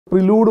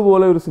പ്രിലൂഡ്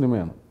പോലെ ഒരു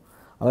സിനിമയാണ്.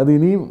 അതായത്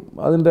ഇനിയും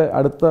അതിൻ്റെ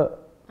അടുത്ത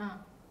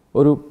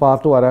ഒരു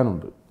പാർട്ട്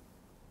വരാനുണ്ട്.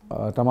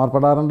 ടമാർ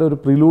പടാറിൻ്റെ ഒരു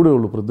പ്രിലൂഡേ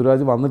ഉള്ളൂ,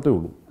 പൃഥ്വിരാജ് വന്നിട്ടേ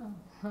ഉള്ളൂ.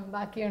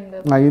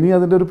 ഇനി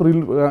അതിൻ്റെ ഒരു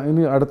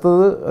ഇനി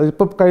അടുത്തത്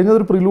ഇപ്പം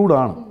കഴിഞ്ഞതൊരു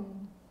പ്രിലൂഡാണ്,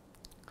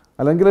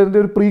 അല്ലെങ്കിൽ അതിൻ്റെ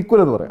ഒരു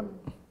പ്രീക്വൽ എന്ന് പറയാം.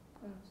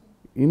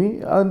 ഇനി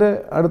അതിൻ്റെ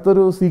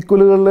അടുത്തൊരു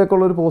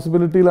സീക്വലുകളിലേക്കുള്ളൊരു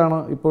പോസിബിലിറ്റിയിലാണ്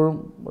ഇപ്പോഴും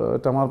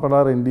ടമാർ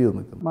പടാർ എൻഡ് ചെയ്ത്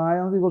നിൽക്കുന്നത്.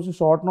 മായാനദി കുറച്ച്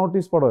ഷോർട്ട്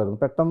നോട്ടീസ് പടമായിരുന്നു,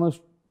 പെട്ടെന്ന്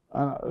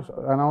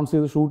അനൗൺസ്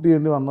ചെയ്ത് ഷൂട്ട്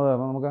ചെയ്യേണ്ടി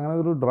വന്നതായിരുന്നു. നമുക്ക് അങ്ങനെ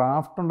ഒരു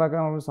ഡ്രാഫ്റ്റ്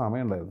ഉണ്ടാക്കാനുള്ളൊരു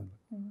സമയം ഉണ്ടായിരുന്നില്ല.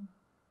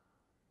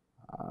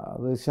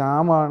 അത്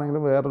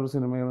ശ്യാമാണെങ്കിലും വേറൊരു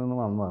സിനിമയിൽ നിന്ന്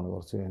വന്നതാണ്,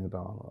 കുറച്ച്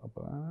കഴിഞ്ഞിട്ടാണ് വന്നത്.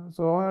 അപ്പോൾ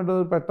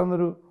സ്വാഭാവികമായിട്ട്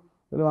പെട്ടെന്നൊരു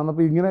ഇതിൽ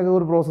വന്നപ്പോൾ ഇങ്ങനെയൊക്കെ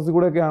ഒരു പ്രോസസ്സിൽ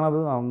കൂടെയൊക്കെയാണ് അത്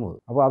നടന്നത്.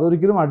 അപ്പോൾ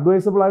അതൊരിക്കലും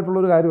അഡ്വൈസബിൾ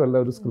ആയിട്ടുള്ളൊരു കാര്യമല്ല.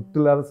 ഒരു സ്ക്രിപ്റ്റ്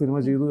ഇല്ലാതെ സിനിമ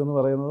ചെയ്തു എന്ന്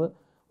പറയുന്നത്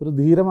ഒരു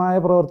ധീരമായ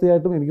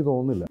പ്രവൃത്തിയായിട്ടും എനിക്ക്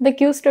തോന്നുന്നില്ല. ദ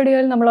ക്യൂ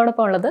സ്റ്റുഡിയോയിൽ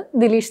നമ്മളോടൊപ്പം ഉള്ളത്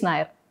ദിലീഷ്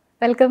നായർ.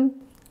 വെൽക്കം.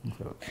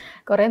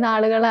 കുറേ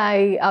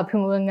നാളുകളായി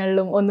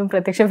അഭിമുഖങ്ങളിലും ഒന്നും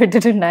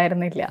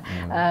പ്രത്യക്ഷപ്പെട്ടിട്ടുണ്ടായിരുന്നില്ല.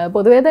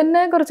 പൊതുവെ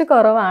തന്നെ കുറച്ച്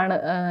കുറവാണ്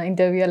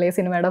ഇൻ്റർവ്യൂ അല്ലെങ്കിൽ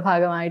സിനിമയുടെ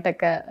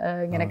ഭാഗമായിട്ടൊക്കെ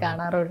ഇങ്ങനെ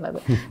കാണാറുള്ളത്.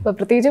 അപ്പോൾ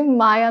പ്രത്യേകിച്ചും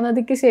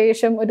മായാനദിക്ക്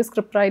ശേഷം ഒരു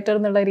സ്ക്രിപ്റ്റ് റൈറ്റർ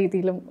എന്നുള്ള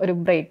രീതിയിലും ഒരു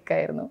ബ്രേക്ക്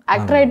ആയിരുന്നു.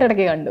 ആക്ടറായിട്ട്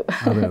ഇടയ്ക്ക് കണ്ടു.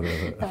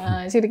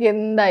 ശരിക്കും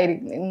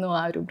എന്തായിരുന്നു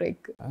ആ ഒരു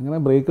ബ്രേക്ക്? അങ്ങനെ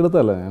ബ്രേക്ക്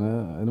എടുത്തല്ല, ഞാൻ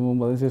അതിന്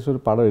മുമ്പ് അതിനുശേഷം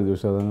ഒരു പടം എഴുതി,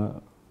 പക്ഷെ അതങ്ങ്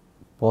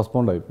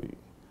പോസ്റ്റ്പോണ്ട് ആയിപ്പോയി.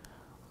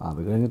 അത്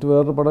കഴിഞ്ഞിട്ട്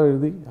വേറൊരു പടം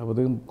എഴുതി,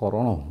 അപ്പോഴത്തേക്കും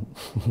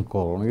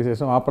കൊറോണയ്ക്ക്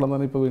ശേഷം ആ പടം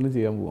തന്നെ ഇപ്പോൾ വീണ്ടും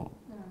ചെയ്യാൻ പോവാം.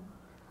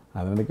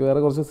 അതിനിടയ്ക്ക് വേറെ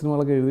കുറച്ച്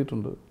സിനിമകളൊക്കെ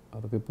എഴുതിയിട്ടുണ്ട്.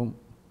 അതൊക്കെ ഇപ്പം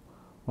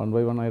 1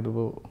 by 1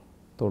 ആയിട്ടിപ്പോൾ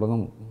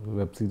തുടങ്ങും.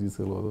 വെബ്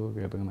സീരീസുകളോ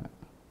അതൊക്കെ ആയിട്ട് ഇങ്ങനെ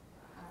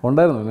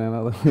ഉണ്ടായിരുന്നു.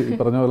 ഞാനത് ഈ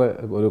പറഞ്ഞ പോലെ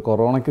ഒരു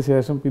കൊറോണയ്ക്ക്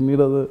ശേഷം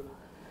പിന്നീട് അത്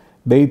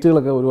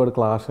ഡേറ്റുകളൊക്കെ ഒരുപാട്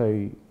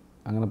ക്ലാഷായി,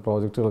 അങ്ങനെ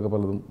പ്രോജക്റ്റുകളൊക്കെ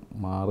പലതും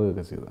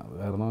മാറുകയൊക്കെ ചെയ്തു. അത്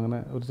കാരണം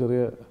അങ്ങനെ ഒരു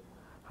ചെറിയ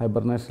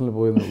ഹൈബർനേഷനിൽ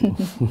പോയി.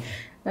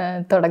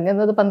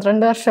 തുടങ്ങുന്നത്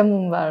 12 വർഷം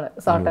മുമ്പാണ്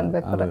salt and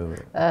pepper.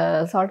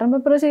 Salt and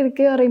pepper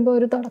ശരിക്കും പറയുമ്പോൾ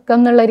ഒരു തുടക്കം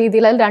എന്നുള്ള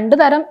രീതിയിൽ അതിൽ 2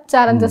 തരം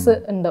ചാലഞ്ചസ്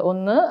ഉണ്ട്.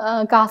 ഒന്ന്,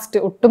 കാസ്റ്റ്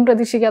ഒട്ടും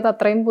പ്രതീക്ഷിക്കാത്ത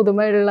അത്രയും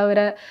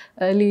പുതുമയുള്ളവരെ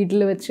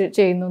ലീഡിൽ വെച്ച്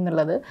ചെയ്യുന്നു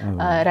എന്നുള്ളത്.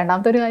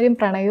 രണ്ടാമത്തെ ഒരു കാര്യം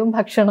പ്രണയവും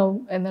ഭക്ഷണവും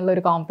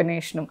എന്നുള്ളൊരു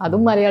കോമ്പിനേഷനും.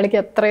 അതും മലയാളിക്ക്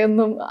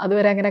അത്രയൊന്നും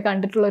അതുവരെ അങ്ങനെ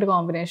കണ്ടിട്ടുള്ള ഒരു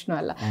കോമ്പിനേഷനും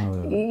അല്ല.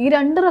 ഈ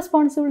 2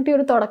 റെസ്പോൺസിബിലിറ്റി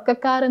ഒരു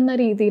തുടക്കക്കാരെന്ന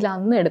രീതിയിൽ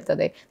അന്ന്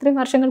എടുത്തത് ഇത്രയും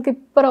വർഷങ്ങൾക്ക്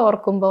ഇപ്പുറം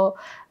ഓർക്കുമ്പോൾ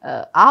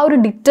ആ ഒരു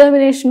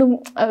ഡിറ്റർമിനേഷനും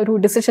ഒരു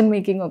ഡിസിഷൻ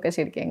മേക്കിങ്ങും ഒക്കെ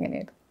ശരിക്കും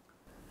എങ്ങനെയായിരുന്നു?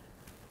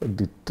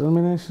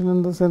 ഡിറ്റർമിനേഷൻ ഇൻ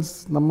ദ സെൻസ്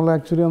നമ്മൾ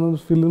ആക്ച്വലി അന്ന്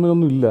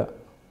ഫിലിമിലൊന്നും ഇല്ല.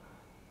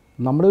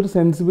 നമ്മുടെ ഒരു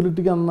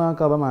സെൻസിബിലിറ്റിക്ക് അന്ന് ആ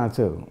കഥ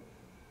മാച്ചായിരുന്നു.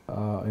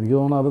 എനിക്ക്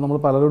തോന്നുന്നു അത് നമ്മൾ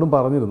പലരോടും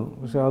പറഞ്ഞിരുന്നു,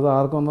 പക്ഷേ അത്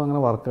ആർക്കും ഒന്നും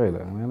അങ്ങനെ വർക്കായില്ല.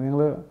 അങ്ങനെയാണ്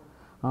ഞങ്ങൾ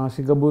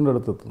ആഷിഖ് കപൂറിൻ്റെ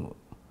അടുത്ത് എത്തുന്നത്.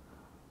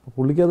 അപ്പോൾ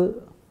പുള്ളിക്കത്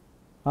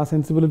ആ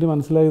സെൻസിബിലിറ്റി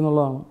മനസ്സിലായി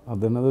എന്നുള്ളതാണ്. അത്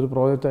തന്നെ അതൊരു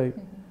പ്രോജക്റ്റായി.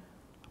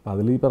 അപ്പോൾ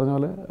അതിൽ ഈ പറഞ്ഞ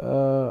പോലെ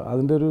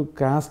അതിൻ്റെ ഒരു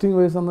കാസ്റ്റിംഗ്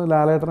വൈസ് അന്ന്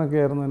ലാലേട്ടനൊക്കെ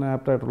ആയിരുന്നു അതിന്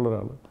ആപ്റ്റായിട്ടുള്ള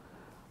ഒരാൾ.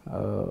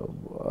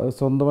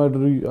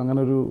 സ്വന്തമായിട്ടൊരു അങ്ങനെ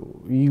ഒരു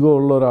ഈഗോ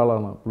ഉള്ള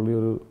ഒരാളാണ്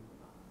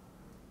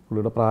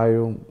പുള്ളിയുടെ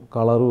പ്രായവും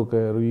കളറും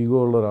ഒക്കെ ഒരു ഈഗോ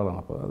ഉള്ള ഒരാളാണ്.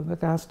 അപ്പോൾ അതിൻ്റെ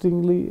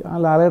കാസ്റ്റിങ്ങിൽ ആ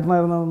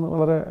ലാലേട്ടനായിരുന്നു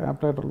വളരെ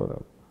ആപ്റ്റായിട്ടുള്ള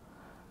ഒരാൾ.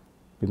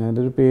 പിന്നെ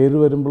അതിൻ്റെ ഒരു പേര്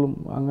വരുമ്പോഴും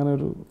അങ്ങനെ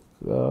ഒരു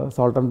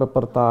salt and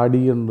pepper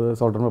താടിയുണ്ട്,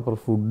 salt and pepper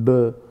food,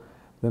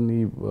 then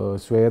ഈ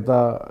ശ്വേത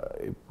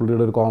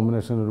പുള്ളിയുടെ ഒരു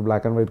കോമ്പിനേഷൻ, ഒരു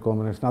ബ്ലാക്ക് ആൻഡ് വൈറ്റ്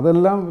കോമ്പിനേഷൻ,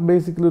 അതെല്ലാം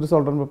ബേസിക്കലി ഒരു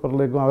സോൾട്ട് ആൻഡ്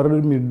പെപ്പറിലേക്കും അവരുടെ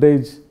ഒരു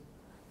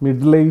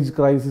മിഡിൽ ഏജ്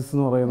ക്രൈസിസ്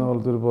എന്ന് പറയുന്ന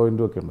പോലത്തെ ഒരു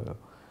പോയിൻറ്റും ഒക്കെ ഉണ്ട്.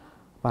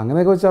 അപ്പം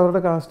അങ്ങനെയൊക്കെ വെച്ച് അവരുടെ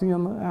കാസ്റ്റിംഗ്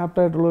അന്ന്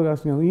ആപ്റ്റായിട്ടുള്ള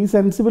കാസ്റ്റിംഗ് ആണ്. ഈ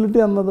സെൻസിബിലിറ്റി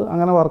അന്നത്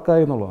അങ്ങനെ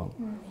വർക്കായി എന്നുള്ളതാണ്.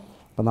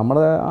 അപ്പം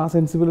നമ്മുടെ ആ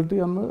സെൻസിബിലിറ്റി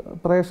അന്ന്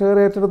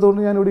പ്രേക്ഷകരെ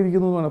ഏറ്റെടുത്തുകൊണ്ട് ഞാനിവിടെ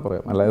ഇരിക്കുന്നു എന്ന് വേണമെങ്കിൽ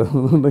പറയാം.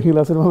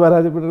 അല്ലാതെന്നുണ്ടെങ്കിൽ ആ സിനിമ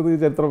പരാജയപ്പെട്ടത്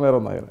ചരിത്രം വേറെ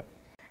ഒന്നായിരുന്നു.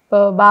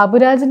 ഇപ്പോൾ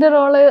ബാബുരാജിൻ്റെ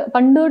റോള്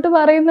പണ്ട് തൊട്ട്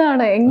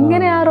പറയുന്നതാണ്,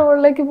 എങ്ങനെ ആ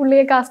റോളിലേക്ക്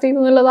പുള്ളിയെ കാസ്റ്റ്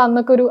ചെയ്യുന്നു എന്നുള്ളത്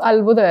അന്നൊക്കെ ഒരു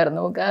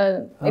അത്ഭുതമായിരുന്നു.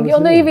 എനിക്ക്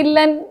തോന്നുന്നു ഈ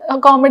വില്ലൻ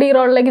കോമഡി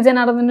റോളിലേക്ക്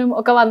ജനാർദ്ദനും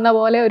ഒക്കെ വന്ന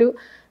പോലെ ഒരു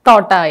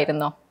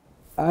തോട്ടായിരുന്നോ?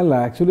 അല്ല,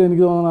 ആക്ച്വലി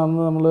എനിക്ക് തോന്നുന്നത്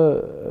അന്ന് നമ്മൾ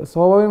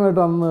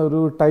സ്വാഭാവികമായിട്ടും അന്ന് ഒരു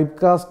ടൈപ്പ്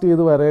കാസ്റ്റ്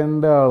ചെയ്ത്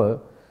വരേണ്ട ആൾ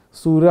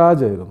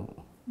സുരാജായിരുന്നു.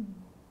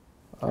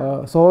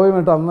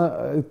 സ്വാഭാവികമായിട്ടും അന്ന്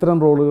ഇത്തരം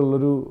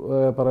റോളുകളിലൊരു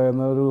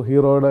പറയുന്ന ഒരു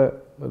ഹീറോയുടെ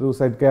ഒരു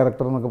സൈഡ്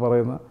ക്യാരക്ടർ എന്നൊക്കെ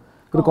പറയുന്ന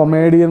ഒരു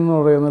കൊമേഡിയൻ എന്ന്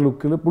പറയുന്ന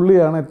ലുക്കിൽ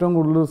പുള്ളിയാണ് ഏറ്റവും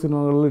കൂടുതൽ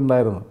സിനിമകളിൽ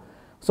ഉണ്ടായിരുന്നത്.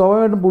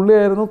 സ്വാഭാവികമായിട്ടും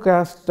പുള്ളിയായിരുന്നു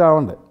കാസ്റ്റ്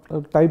ആവേണ്ടത്.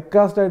 ടൈപ്പ്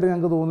കാസ്റ്റായിട്ട്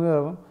ഞങ്ങൾക്ക് തോന്നിയത്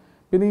കാരണം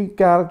പിന്നെ ഈ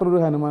ക്യാരക്ടർ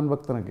ഒരു ഹനുമാൻ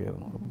ഭക്തനൊക്കെ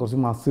ആയിരുന്നു. കുറച്ച്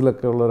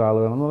മസിലൊക്കെ ഉള്ള ഒരാൾ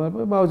വേണമെന്ന്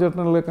പറഞ്ഞപ്പോൾ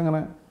ബാബുചേട്ടനിലേക്ക്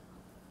അങ്ങനെ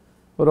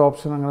ഒരു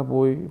ഓപ്ഷൻ അങ്ങനെ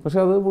പോയി. പക്ഷെ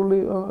അത് പുള്ളി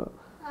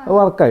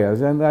വർക്കായി.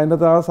 അതിൻ്റെ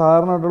ആ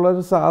സാധാരണമായിട്ടുള്ള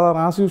ഒരു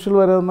ആസ് യൂഷ്വൽ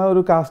വരുന്ന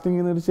ഒരു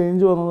കാസ്റ്റിങ്ങിന് ഒരു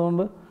ചേഞ്ച്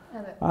വന്നതുകൊണ്ട്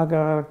ആ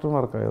ക്യാരക്ടർ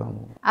വർക്കായതാണ്.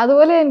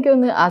 അതുപോലെ എനിക്ക്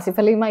തോന്നുന്നു ആസിഫ്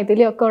അലി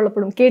മൈഥിലി ഒക്കെ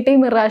ഉള്ളപ്പോഴും KT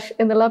മിറാഷ്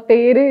എന്നുള്ള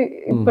പേര്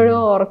ഇപ്പോഴും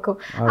ഓർക്കും.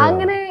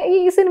 അങ്ങനെ ഈ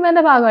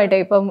സിനിമേന്റെ ഭാഗമായിട്ട്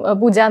ഇപ്പം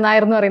പൂജ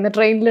നായർ എന്ന് പറയുന്ന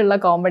ട്രെയിനിലുള്ള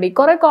കോമഡി,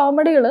 കുറെ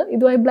കോമഡികൾ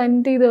ഇതുമായി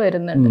ബ്ലെൻഡ് ചെയ്ത്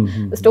വരുന്നുണ്ട്.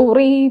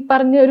 സ്റ്റോറി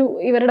പറഞ്ഞൊരു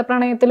ഇവരുടെ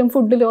പ്രണയത്തിലും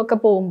ഫുഡിലും ഒക്കെ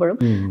പോകുമ്പോഴും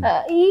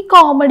ഈ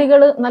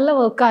കോമഡികൾ നല്ല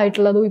വർക്ക്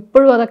ആയിട്ടുള്ളതും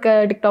ഇപ്പോഴും അതൊക്കെ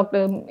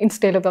ടിക്ടോക്കിലും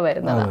ഇൻസ്റ്റയിലൊക്കെ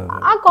വരുന്നത്.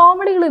 ആ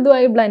കോമഡികൾ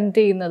ഇതുമായി ബ്ലെൻഡ്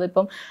ചെയ്യുന്നത്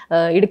ഇപ്പം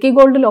ഇടുക്കി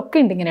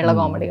ഗോൾഡിലൊക്കെ ഉണ്ട് ഇങ്ങനെയുള്ള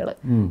കോമഡികൾ.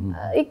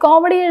 ഈ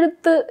കോമഡി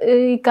എടുത്ത്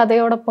ഈ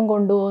കഥയോടൊപ്പം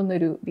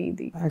കൊണ്ടുപോകുന്നൊരു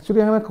രീതി.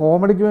 ആക്ച്വലി അങ്ങനെ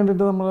കോമഡിക്ക്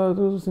വേണ്ടിയിട്ട്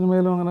നമ്മളൊരു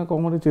സിനിമയിലും അങ്ങനെ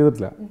കോമഡി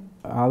ചെയ്തിട്ടില്ല.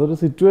 അതൊരു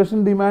സിറ്റുവേഷൻ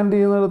ഡിമാൻഡ്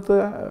ചെയ്യുന്നിടത്ത്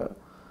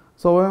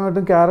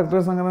സ്വാഭാവികമായിട്ടും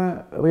ക്യാരക്ടേഴ്സ് അങ്ങനെ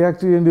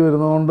റിയാക്ട് ചെയ്യേണ്ടി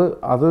വരുന്നതുകൊണ്ട്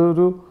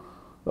അതൊരു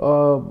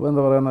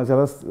എന്താ പറയുക,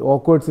 ചില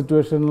ഓക്വേർഡ്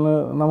സിറ്റുവേഷനിൽ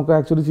നമുക്ക്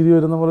ആക്ച്വലി ചിരി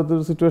വരുന്ന പോലത്തെ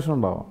ഒരു സിറ്റുവേഷൻ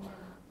ഉണ്ടാവാം.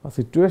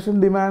 സിറ്റുവേഷൻ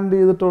ഡിമാൻഡ്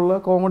ചെയ്തിട്ടുള്ള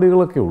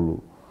കോമഡികളൊക്കെ ഉള്ളൂ.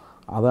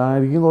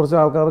 അതായിരിക്കും കുറച്ച്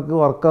ആൾക്കാർക്ക്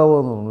വർക്കാവുക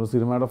എന്ന് തോന്നുന്നു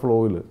സിനിമയുടെ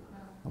ഫ്ലോയിൽ.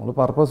 നമ്മൾ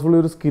പർപ്പസ്ഫുള്ളി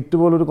ഒരു സ്കിറ്റ്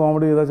പോലെ ഒരു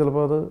കോമഡി ചെയ്താൽ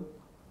ചിലപ്പോൾ അത്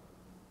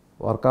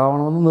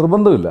വർക്കാവണമെന്ന്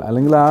നിർബന്ധമില്ല.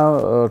 അല്ലെങ്കിൽ ആ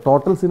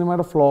ടോട്ടൽ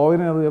സിനിമയുടെ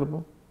ഫ്ലോവിനെ അത്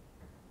ചിലപ്പോൾ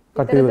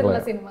കട്ട് ചെയ്ത്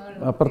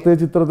കളയാം,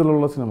 പ്രത്യേകിച്ച്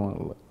ഇത്തരത്തിലുള്ള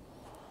സിനിമകളിൽ.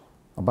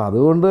 അപ്പോൾ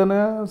അതുകൊണ്ട് തന്നെ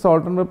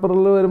സോൾട്ട് ആൻഡ്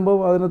പെപ്പറിൽ വരുമ്പോൾ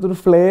അതിനകത്തൊരു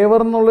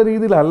ഫ്ലേവർ എന്നുള്ള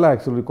രീതിയിലല്ല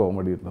ആക്ച്വലി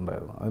കോമഡി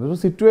ഇട്ടുണ്ടായിരുന്നു. അതിനൊരു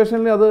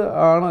സിറ്റുവേഷനിൽ അത്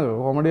ആണ്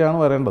കോമഡിയാണ്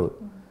വരേണ്ടത്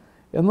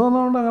എന്ന്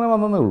വന്നതുകൊണ്ട് അങ്ങനെ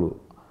വന്നതേ ഉള്ളൂ.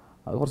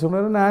 അത് കുറച്ചും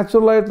കൂടെ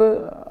നാച്ചുറലായിട്ട്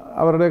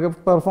അവരുടെയൊക്കെ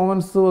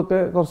പെർഫോമൻസും ഒക്കെ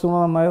കുറച്ചും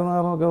കൂടെ നന്നായിരുന്ന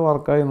കാരണമൊക്കെ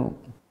വർക്കായിരുന്നു.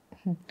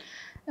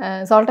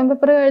 സോൾട്ട് ആൻഡ്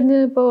പെപ്പർ കഴിഞ്ഞ്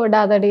ഇപ്പോൾ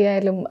ഡാദടി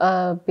ആയാലും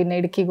പിന്നെ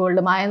ഇടുക്കി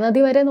ഗോൾഡ്,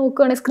 മായനദി വരെ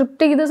നോക്കുകയാണെങ്കിൽ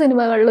സ്ക്രിപ്റ്റ് ചെയ്ത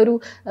സിനിമകളിലൊരു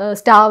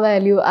സ്റ്റാർ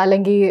വാല്യൂ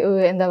അല്ലെങ്കിൽ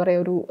എന്താ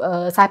പറയുക ഒരു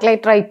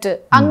സാറ്റലൈറ്റ് റൈറ്റ്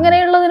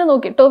അങ്ങനെയുള്ളതിന്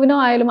നോക്കി ടോവിനോ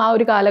ആയാലും ആ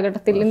ഒരു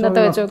കാലഘട്ടത്തിൽ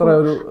ഇന്നത്തെ വെച്ച്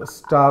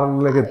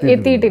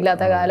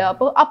എത്തിയിട്ടില്ലാത്ത കാലം.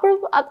 അപ്പോൾ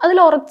അതിൽ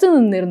ഉറച്ചു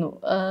നിന്നിരുന്നു.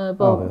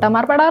 ഇപ്പോൾ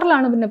ടമാർ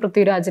പടാറിലാണ് പിന്നെ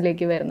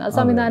പൃഥ്വിരാജിലേക്ക് വരുന്നത്,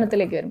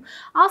 സംവിധാനത്തിലേക്ക് വരും.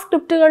 ആ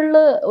സ്ക്രിപ്റ്റുകളിൽ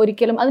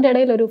ഒരിക്കലും അതിൻ്റെ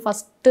ഇടയിൽ ഒരു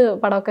ഫസ്റ്റ്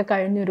പടമൊക്കെ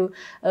കഴിഞ്ഞൊരു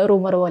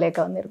റൂമർ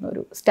പോലെയൊക്കെ വന്നിരുന്നു,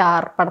 ഒരു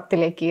സ്റ്റാർ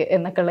പടത്തിലേക്ക്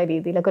എന്നൊക്കെയുള്ള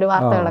രീതിയിൽ ഒരു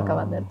വാർത്തകളൊക്കെ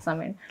വന്നിരുന്ന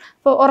സമയം.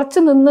 അപ്പോൾ ഉറച്ചു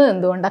നിന്ന്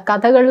എന്തുകൊണ്ടാണ്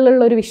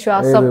കഥകളിലുള്ള ഒരു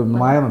വിശ്വാസം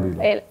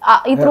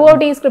ത്രൂ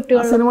ഔട്ട് ഈ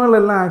സ്ക്രിപ്റ്റുകൾ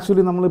സിനിമകളിലെല്ലാം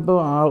ആക്ച്വലി നമ്മളിപ്പോൾ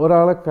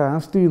ഒരാളെ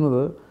കാസ്റ്റ്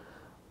ചെയ്യുന്നത്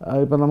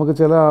ഇപ്പം നമുക്ക്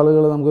ചില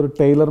ആളുകൾ നമുക്കൊരു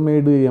ടൈലർ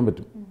മെയ്ഡ് ചെയ്യാൻ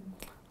പറ്റും.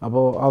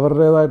 അപ്പോൾ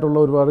അവരുടേതായിട്ടുള്ള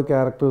ഒരുപാട്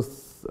ക്യാരക്ടേഴ്സ്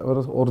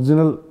അവരുടെ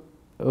ഒറിജിനൽ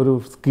ഒരു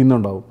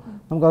സ്കിന്നുണ്ടാവും,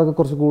 നമുക്കതൊക്കെ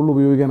കുറച്ച് കൂടുതൽ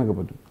ഉപയോഗിക്കാനൊക്കെ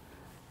പറ്റും.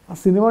 ആ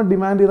സിനിമ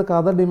ഡിമാൻഡ് ചെയ്ത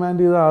കഥ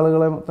ഡിമാൻഡ് ചെയ്ത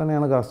ആളുകളെ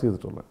തന്നെയാണ് കാസ്റ്റ്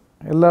ചെയ്തിട്ടുള്ളത്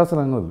എല്ലാ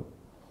സ്ഥലങ്ങളിലും.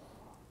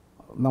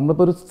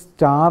 നമ്മളിപ്പോൾ ഒരു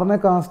സ്റ്റാറിനെ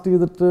കാസ്റ്റ്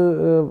ചെയ്തിട്ട്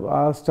ആ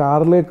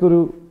സ്റ്റാറിലേക്കൊരു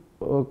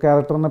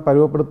ക്യാരക്ടറിനെ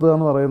പരുവപ്പെടുത്തുക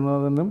എന്ന്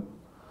പറയുന്നതിനും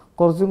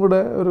കുറച്ചും കൂടെ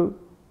ഒരു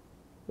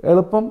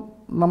എളുപ്പം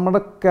നമ്മുടെ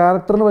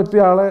ക്യാരക്ടറിന്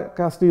പറ്റിയ ആളെ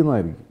കാസ്റ്റ്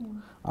ചെയ്യുന്നതായിരിക്കും.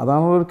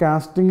 അതാണ് ഒരു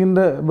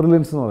കാസ്റ്റിങ്ങിൻ്റെ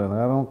ബ്രില്യൻസ് എന്ന് പറയുന്നത്.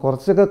 കാരണം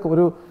കുറച്ചൊക്കെ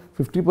ഒരു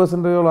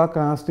 50% ആ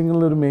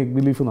കാസ്റ്റിങ്ങിൽ ഒരു മേക്ക്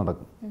ബിലീഫ്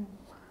നടക്കും.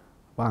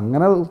 അപ്പം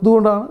അങ്ങനെ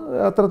ഇതുകൊണ്ടാണ്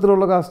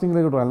അത്തരത്തിലുള്ള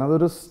കാസ്റ്റിങ്ങിലേക്ക് കിട്ടുക. അല്ലാതെ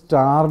ഒരു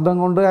സ്റ്റാർഡം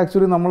കൊണ്ട്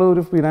ആക്ച്വലി നമ്മൾ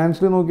ഒരു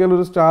ഫിനാൻഷ്യലി നോക്കിയാൽ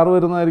ഒരു സ്റ്റാർ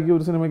വരുന്നതായിരിക്കും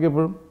ഒരു സിനിമയ്ക്ക്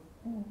എപ്പോഴും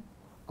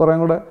കുറേ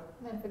കൂടെ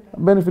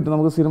ബെനിഫിറ്റ്.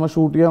 നമുക്ക് സിനിമ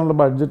ഷൂട്ട് ചെയ്യാനുള്ള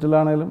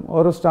ബഡ്ജറ്റിലാണെങ്കിലും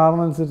ഓരോ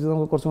സ്റ്റാറിനനുസരിച്ച്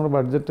നമുക്ക് കുറച്ചും കൂടെ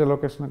ബഡ്ജറ്റ്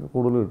അലോക്കേഷനൊക്കെ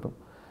കൂടുതൽ കിട്ടും.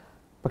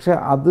 പക്ഷേ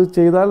അത്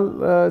ചെയ്താൽ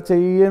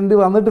ചെയ്യേണ്ടി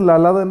വന്നിട്ടില്ല.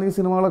 അല്ലാതെ തന്നെ ഈ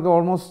സിനിമകളൊക്കെ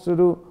ഓൾമോസ്റ്റ്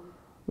ഒരു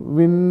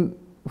വിൻ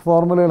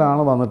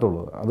ഫോർമുലയിലാണ്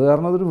വന്നിട്ടുള്ളത്. അത്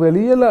കാരണം അതൊരു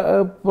വലിയ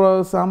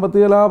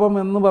സാമ്പത്തിക ലാഭം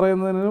എന്ന്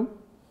പറയുന്നതിനും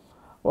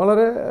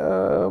വളരെ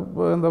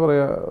എന്താ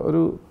പറയുക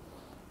ഒരു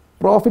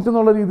പ്രോഫിറ്റ്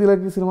എന്നുള്ള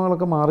രീതിയിലേക്ക് ഈ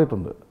സിനിമകളൊക്കെ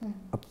മാറിയിട്ടുണ്ട്.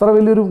 അത്ര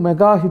വലിയൊരു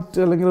മെഗാ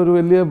ഹിറ്റ് അല്ലെങ്കിൽ ഒരു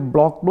വലിയ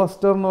ബ്ലോക്ക്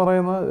ബസ്റ്റർ എന്ന്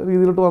പറയുന്ന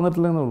രീതിയിലോട്ട്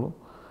വന്നിട്ടില്ലെന്നേ ഉള്ളൂ.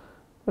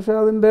 പക്ഷേ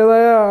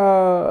അതിൻ്റേതായ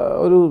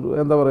ഒരു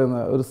എന്താ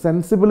പറയുന്നത് ഒരു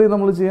സെൻസിബിളി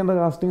നമ്മൾ ചെയ്യേണ്ട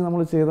കാസ്റ്റിംഗ്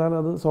നമ്മൾ ചെയ്താൽ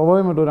അത്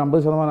സ്വാഭാവികമായിട്ടും ഒരു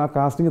 50% ആ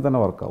കാസ്റ്റിംഗ് തന്നെ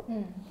വർക്കാവും.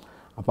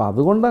 അപ്പോൾ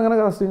അതുകൊണ്ട് അങ്ങനെ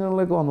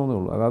കാസ്റ്റിങ്ങുകളിലേക്ക് വന്നതേ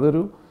ഉള്ളൂ. അതായത്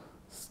ഒരു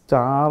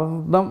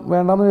സ്റ്റാർഡം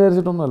വേണ്ടെന്ന്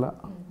വിചാരിച്ചിട്ടൊന്നുമല്ല,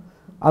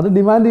 അത്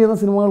ഡിമാൻഡ് ചെയ്യുന്ന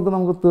സിനിമകൾക്ക്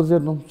നമുക്ക്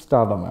തീർച്ചയായിട്ടും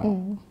സ്റ്റാർഡം വേണം.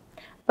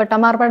 ഇപ്പോൾ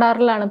ടമാർ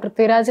പടാറിലാണ്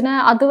പൃഥ്വിരാജിനെ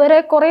അതുവരെ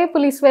കുറേ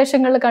പോലീസ്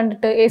വേഷങ്ങൾ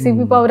കണ്ടിട്ട്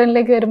ACP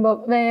പൗരനിലേക്ക് വരുമ്പോൾ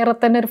വേറെ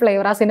തന്നെ ഒരു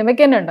ഫ്ലേവർ ആ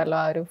സിനിമയ്ക്ക് തന്നെ ഉണ്ടല്ലോ.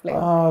 ആ ഒരു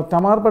ഫ്ലേവർ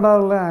ടമാർ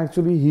പടാറിലെ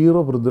ആക്ച്വലി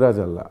ഹീറോ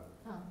പൃഥ്വിരാജ് അല്ല,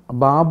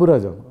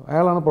 ബാബുരാജാണ്.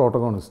 അയാളാണ്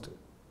പ്രോട്ടഗോണിസ്റ്റ്.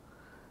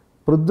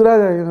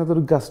 പൃഥ്വിരാജ്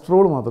അതിനകത്തൊരു ഗസ്റ്റ്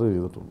റോൾ മാത്രമേ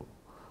ചെയ്തിട്ടുള്ളൂ.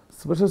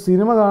 പക്ഷേ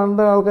സിനിമ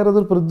കാണേണ്ട ആൾക്കാർ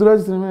അതൊരു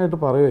പൃഥ്വിരാജ് സിനിമയായിട്ട്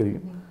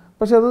പറയുമായിരിക്കും.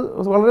 പക്ഷേ അത്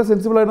വളരെ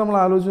സെൻസിബിളായിട്ട് നമ്മൾ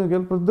ആലോചിച്ച്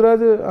നോക്കിയാൽ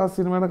പൃഥ്വിരാജ് ആ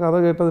സിനിമയുടെ കഥ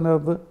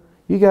കേട്ടതിനകത്ത്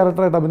ഈ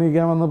ക്യാരക്ടറായിട്ട്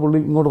അഭിനയിക്കാമെന്ന് പുള്ളി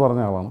ഇങ്ങോട്ട്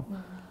പറഞ്ഞ ആളാണ്.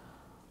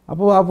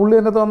 അപ്പോൾ ആ പുള്ളി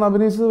അതിനകത്ത് വന്ന്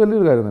അഭിനയിച്ചത്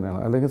വലിയൊരു കാര്യം തന്നെയാണ്.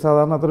 അല്ലെങ്കിൽ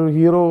സാധാരണ അത്ര ഒരു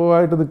ഹീറോ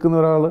ആയിട്ട് നിൽക്കുന്ന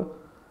ഒരാൾ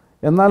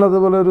എന്നാൽ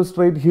അതുപോലെ ഒരു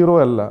സ്ട്രെയിറ്റ് ഹീറോ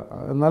അല്ല,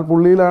 എന്നാൽ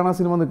പുള്ളിയിലാണ് ആ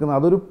സിനിമ നിൽക്കുന്നത്.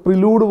 അതൊരു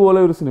പ്രിലൂഡ്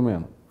പോലെ ഒരു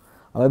സിനിമയാണ്.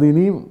 അതായത്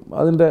ഇനിയും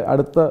അതിൻ്റെ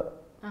അടുത്ത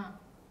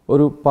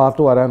ഒരു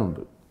പാർട്ട്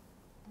വരാനുണ്ട്.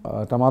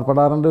 ടമാർ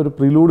പടാറിൻ്റെ ഒരു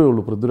പ്രിലൂഡേ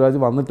ഉള്ളൂ, പൃഥ്വിരാജ്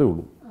വന്നിട്ടേ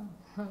ഉള്ളൂ.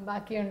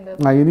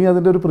 ഇനി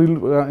അതിൻ്റെ ഒരു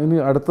ഇനി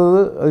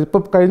അടുത്തത്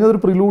ഇപ്പം കഴിഞ്ഞതൊരു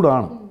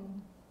പ്രിലൂഡാണ്,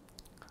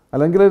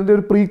 അല്ലെങ്കിൽ അതിൻ്റെ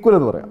ഒരു പ്രീക്വൽ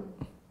എന്ന് പറയാം.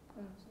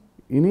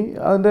 ഇനി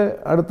അതിൻ്റെ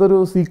അടുത്തൊരു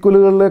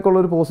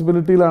സീക്വലുകളിലേക്കുള്ളൊരു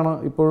പോസിബിലിറ്റിയിലാണ്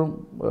ഇപ്പോഴും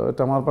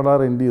ടമാർ പടാർ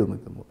എൻഡ് ചെയ്ത്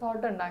നിൽക്കുന്നത്.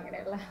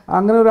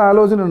 അങ്ങനെ ഒരു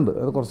ആലോചന ഉണ്ട്.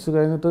 അത് കുറച്ച്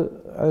കഴിഞ്ഞിട്ട്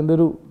അതിൻ്റെ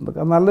ഒരു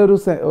നല്ലൊരു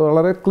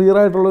വളരെ ക്ലിയർ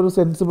ആയിട്ടുള്ളൊരു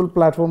സെൻസിബിൾ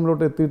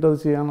പ്ലാറ്റ്ഫോമിലോട്ട് എത്തിയിട്ട് അത്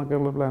ചെയ്യാനൊക്കെ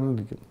ഉള്ള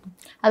പ്ലാനിലിരിക്കുന്നു.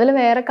 അതിൽ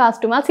വേറെ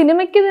കാസ്റ്റും ആ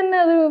സിനിമയ്ക്ക് തന്നെ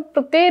ഒരു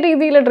പ്രത്യേക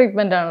രീതിയിലുള്ള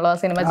ട്രീറ്റ്മെൻ്റ് ആണല്ലോ ആ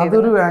സിനിമ.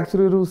 അതൊരു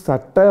ആക്ച്വലി ഒരു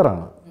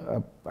സറ്റയറാണ്.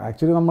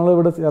 ആക്ച്വലി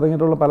നമ്മളിവിടെ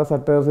ഇറങ്ങിയിട്ടുള്ള പല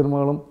സറ്റയർ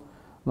സിനിമകളും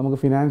നമുക്ക്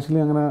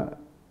ഫിനാൻഷ്യലി അങ്ങനെ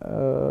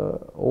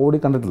ഓടി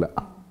കണ്ടിട്ടില്ല.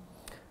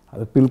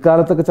 അത്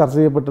പിൽക്കാലത്തൊക്കെ ചർച്ച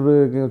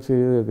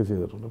ചെയ്യുകയൊക്കെ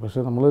ചെയ്തിട്ടുണ്ട്. പക്ഷേ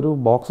നമ്മളൊരു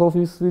ബോക്സ്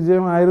ഓഫീസ്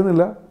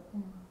വിജയമായിരുന്നില്ല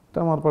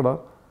ടമാർ പടാർ.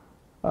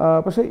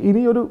 പക്ഷേ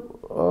ഇനിയൊരു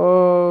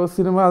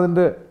സിനിമ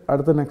അതിൻ്റെ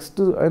അടുത്ത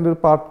നെക്സ്റ്റ് അതിൻ്റെ ഒരു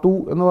പാർട്ട് 2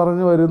 എന്ന്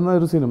പറഞ്ഞ് വരുന്ന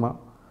ഒരു സിനിമ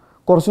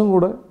കുറച്ചും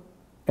കൂടെ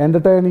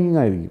എൻ്റർടൈനിങ്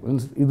ആയിരിക്കും.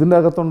 മീൻസ് ഇതിൻ്റെ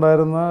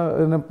അകത്തുണ്ടായിരുന്ന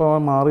ഇതിനിപ്പോൾ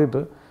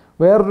മാറിയിട്ട്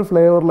വേറൊരു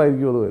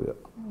ഫ്ലേവറിലായിരിക്കും അത് വരിക.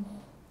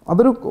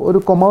 അതൊരു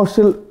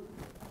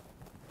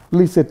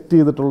കൊമേഴ്ഷ്യലി സെറ്റ്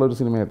ചെയ്തിട്ടുള്ളൊരു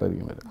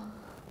സിനിമയായിട്ടായിരിക്കും വരിക.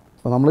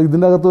 അപ്പോൾ നമ്മൾ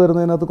ഇതിൻ്റെ അകത്ത്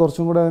വരുന്നതിനകത്ത്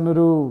കുറച്ചും കൂടെ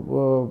അതിനൊരു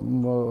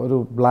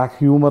ബ്ലാക്ക്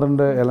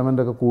ഹ്യൂമറിൻ്റെ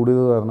എലമെൻ്റൊക്കെ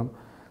കൂടിയത് കാരണം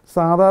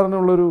സാധാരണ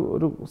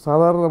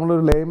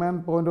നമ്മളൊരു ലേമാൻ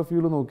പോയിൻ്റ് ഓഫ്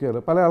വ്യൂവിൽ നോക്കിയാൽ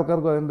പല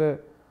ആൾക്കാർക്കും അതിൻ്റെ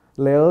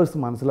ലെയേഴ്സ്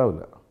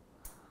മനസ്സിലാവില്ല.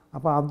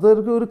 അപ്പോൾ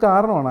അതൊക്കെ ഒരു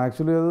കാരണമാണ്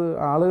ആക്ച്വലി. അത്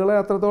ആളുകളെ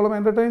അത്രത്തോളം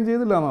എൻ്റർടൈൻ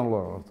ചെയ്തില്ല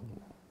എന്നുള്ളതാണ്.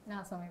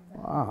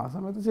 ആ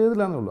സമയത്ത്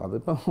ചെയ്തില്ല എന്നേ ഉള്ളൂ.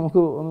 അതിപ്പോൾ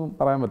നമുക്ക് ഒന്നും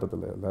പറയാൻ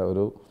പറ്റത്തില്ല. എല്ലാ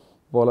ഒരു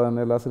പോലെ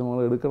തന്നെ എല്ലാ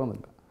സിനിമകളും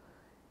എടുക്കണമെന്നില്ല.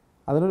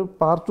 അതിനൊരു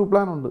പാർട്ട് 2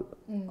 പ്ലാൻ ഉണ്ട്.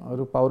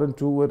 ഒരു പൗരൻ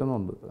 2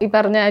 വരുന്നുണ്ട്. ഈ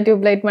പറഞ്ഞ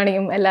ട്യൂബ് ലൈറ്റ്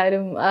മണിയും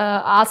എല്ലാവരും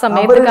ആ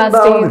സമയത്ത്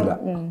കാസ്റ്റ് ചെയ്യുന്നില്ല.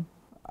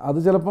 അത്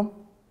ചിലപ്പം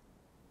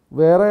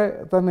വേറെ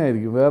തന്നെ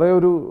ആയിരിക്കും. വേറെ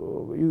ഒരു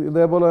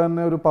ഇതേപോലെ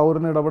തന്നെ ഒരു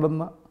പൗരൻ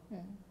ഇടപെടുന്ന,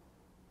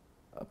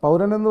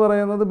 പൗരൻ എന്ന്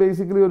പറയുന്നത്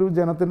ബേസിക്കലി ഒരു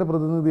ജനത്തിൻ്റെ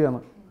പ്രതിനിധിയാണ്.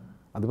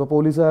 അതിപ്പോൾ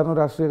പോലീസുകാരനോ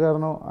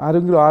രാഷ്ട്രീയക്കാരനോ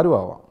ആരും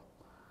ആവാം.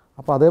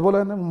 അപ്പോൾ അതേപോലെ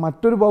തന്നെ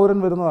മറ്റൊരു പൗരൻ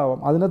വരുന്നതാവാം.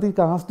 അതിനകത്ത് ഈ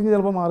കാസ്റ്റിംഗ്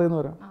ചിലപ്പോൾ മാറിയെന്ന്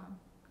വരാം.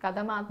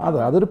 അതെ,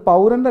 അതൊരു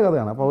പൗരൻ്റെ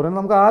കഥയാണ്. പൗരൻ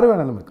നമുക്ക് ആര്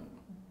വേണമെങ്കിലും വെക്കാം.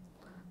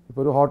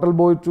 ഇപ്പോൾ ഒരു ഹോട്ടൽ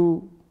ബോയ് ടു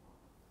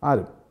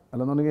ആരും,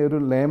 അല്ലെന്നുണ്ടെങ്കിൽ ഒരു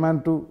ലേമാൻ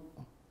ടു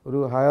ഒരു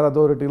ഹയർ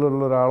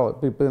അതോറിറ്റിയിലുള്ള ഒരാളോ.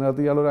 ഇപ്പോൾ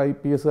ഇതിനകത്ത് ഇയാളൊരു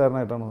IPS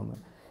കാരനായിട്ടാണ് വന്നത്.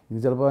 ഇനി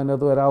ചിലപ്പോൾ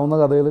അതിനകത്ത് വരാവുന്ന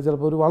കഥയിൽ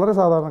ചിലപ്പോൾ ഒരു വളരെ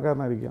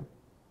സാധാരണക്കാരനായിരിക്കാം.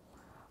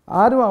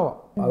 ആരും ആവാം.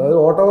 അതായത്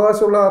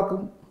വോട്ടവകാശമുള്ള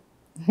ആർക്കും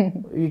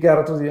ഈ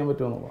ക്യാരക്ടർ ചെയ്യാൻ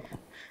പറ്റുമെന്നുള്ളതാണ്.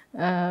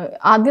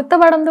 ആദ്യത്തെ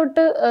പടം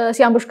തൊട്ട്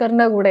ശ്യാം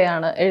പുഷ്കറിന്റെ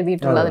കൂടെയാണ്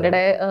എഴുതിയിട്ടുള്ളത്.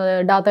 അതിനിടെ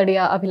ഡാത്തടിയ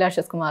അഭിലാഷ്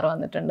എസ് കുമാർ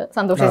വന്നിട്ടുണ്ട്.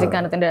 സന്തോഷ്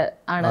ചിക്കാനത്തിന്റെ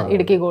ആണ്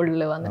ഇടുക്കി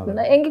ഗോൾഡിൽ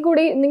വന്നിട്ടുണ്ട്. എങ്കിൽ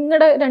കൂടി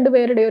നിങ്ങളുടെ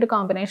രണ്ടുപേരുടെ ഒരു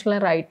കോമ്പിനേഷനിലെ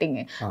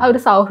റൈറ്റിങ്, ആ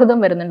ഒരു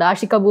സൗഹൃദം വരുന്നുണ്ട്.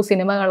 ആഷിഖ് അബു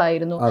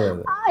സിനിമകളായിരുന്നു.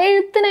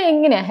 എഴുത്തിനെ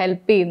എങ്ങനെയാ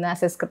ഹെൽപ്പ് ചെയ്യുന്നത്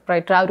ആസ് എ സ്ക്രിപ്റ്റ്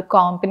റൈറ്റർ ആ ഒരു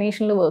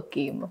കോമ്പിനേഷനിൽ വർക്ക്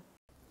ചെയ്യുമ്പോൾ?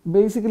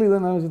 ബേസിക്കലി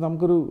ഇതെന്നാന്ന് വെച്ചാൽ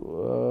നമുക്കൊരു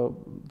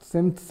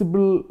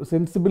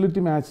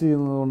സെൻസിബിലിറ്റി മാച്ച്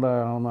ചെയ്യുന്നത്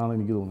കൊണ്ടാണെന്നാണ്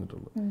എനിക്ക്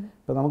തോന്നിയിട്ടുള്ളത്.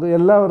 ഇപ്പം നമുക്ക്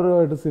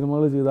എല്ലാവരുമായിട്ട്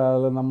സിനിമകൾ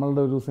ചെയ്താൽ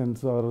നമ്മളുടെ ഒരു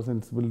സെൻസും അവരുടെ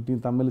സെൻസിബിലിറ്റിയും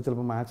തമ്മിൽ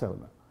ചിലപ്പോൾ മാച്ച്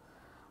ആവില്ല.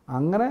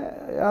 അങ്ങനെ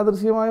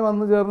യാദൃശ്യമായി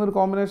വന്നു ചേർന്നൊരു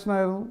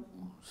കോമ്പിനേഷനായിരുന്നു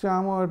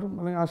ശ്യാമുമായിട്ടും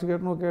അല്ലെങ്കിൽ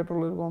ആഷിഖേട്ടനും ഒക്കെ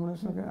ആയിട്ടുള്ളൊരു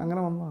കോമ്പിനേഷനൊക്കെ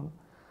അങ്ങനെ വന്നതാണ്.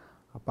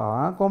 അപ്പോൾ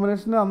ആ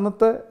കോമ്പിനേഷന്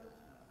അന്നത്തെ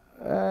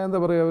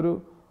എന്താ പറയുക ഒരു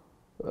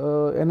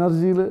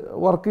എനർജിയിൽ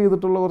വർക്ക്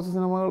ചെയ്തിട്ടുള്ള കുറച്ച്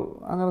സിനിമകൾ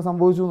അങ്ങനെ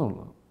സംഭവിച്ചു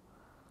എന്നുള്ളത്.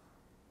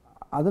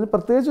 അതിന്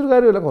പ്രത്യേകിച്ചൊരു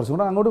കാര്യമില്ല. കുറച്ചും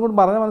കൂടെ അങ്ങോട്ടും ഇങ്ങോട്ടും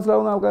പറഞ്ഞാൽ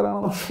മനസ്സിലാവുന്ന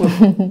ആൾക്കാരാണ്.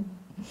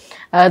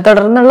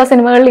 തുടർന്നുള്ള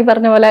സിനിമകളിൽ ഈ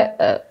പറഞ്ഞ പോലെ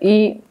ഈ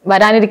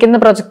വരാനിരിക്കുന്ന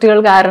പ്രൊജക്റ്റുകൾ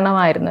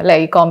കാരണമായിരുന്നു അല്ലേ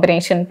ഈ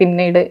കോമ്പിനേഷൻ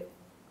പിന്നീട്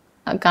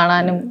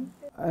കാണാനും?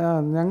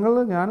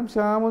 ഞാനും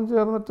ശ്യാമും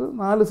ചേർന്നിട്ട്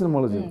 4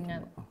 സിനിമകൾ ചെയ്തു.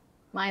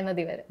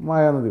 മായാനദി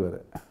വരെ.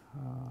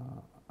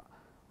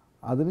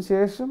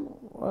 അതിനുശേഷം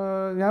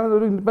ഞാൻ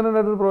ഒരു ഇൻഡിപെൻഡൻ്റ്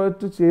ആയിട്ടൊരു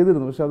പ്രോജക്റ്റ്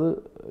ചെയ്തിരുന്നു. പക്ഷെ അത്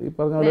ഈ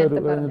പറഞ്ഞ പോലെ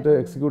ഒരു കഴിഞ്ഞിട്ട്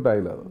എക്സിക്യൂട്ട്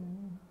ആയില്ല. അത്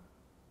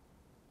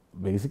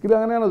ബേസിക്കലി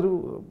അങ്ങനെയാണ്.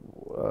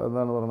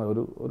 എന്താണ്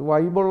പറയുന്നത്, ഒരു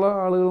വൈബുള്ള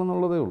ആളുകൾ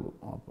എന്നുള്ളതേ ഉള്ളൂ.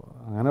 അപ്പോൾ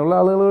അങ്ങനെയുള്ള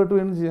ആളുകളുമായിട്ട്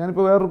വേണ്ടി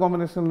ഞാനിപ്പോൾ വേറൊരു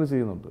കോമ്പിനേഷനിൽ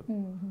ചെയ്യുന്നുണ്ട്.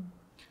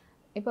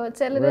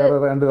 വേറെ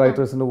 2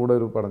 റൈറ്റേഴ്സിൻ്റെ കൂടെ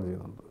ഒരു പടം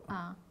ചെയ്യുന്നുണ്ട്.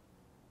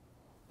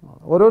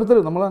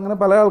 ഓരോരുത്തരും നമ്മൾ അങ്ങനെ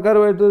പല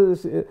ആൾക്കാരുമായിട്ട്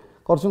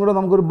കുറച്ചും കൂടെ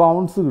നമുക്കൊരു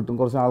ബൗൺസ് കിട്ടും.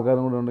 കുറച്ച്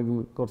ആൾക്കാരും കൂടെ ഉണ്ടെങ്കിൽ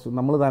കുറച്ച്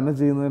നമ്മൾ തന്നെ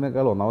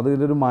ചെയ്യുന്നതിനേക്കാൾ ഒന്നാമത്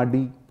ഇതിലൊരു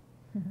മടി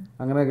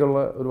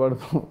അങ്ങനെയൊക്കെയുള്ള ഒരുപാട്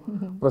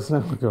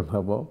പ്രശ്നങ്ങളൊക്കെ ഉണ്ട്.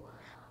 അപ്പോൾ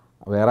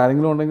വേറെ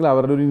ആരെങ്കിലും ഉണ്ടെങ്കിൽ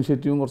അവരുടെ ഒരു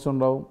ഇനിഷ്യേറ്റീവും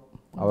കുറച്ചുണ്ടാവും,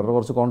 അവരുടെ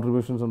കുറച്ച്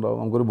കോൺട്രിബ്യൂഷൻസ് ഉണ്ടാവും.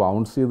 നമുക്കൊരു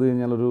ബൗൺസ് ചെയ്ത്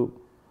കഴിഞ്ഞാൽ ഒരു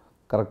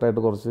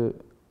കറക്റ്റായിട്ട് കുറച്ച്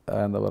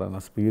എന്താ പറയുക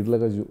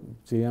സ്പീഡിലൊക്കെ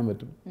ചെയ്യാൻ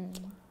പറ്റും.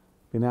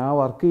 പിന്നെ ആ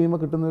വർക്ക് ചെയ്യുമ്പോൾ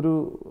കിട്ടുന്നൊരു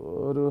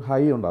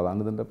ഹൈ ഉണ്ട്. അതാണ്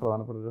ഇതിൻ്റെ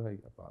പ്രധാനപ്പെട്ട ഒരു ഹൈ.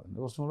 അപ്പോൾ അതിൻ്റെ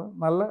കുറച്ചും കൂടെ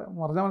നല്ല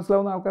പറഞ്ഞാൽ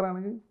മനസ്സിലാവുന്ന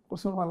ആൾക്കാരാണെങ്കിൽ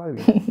കുറച്ചും കൂടെ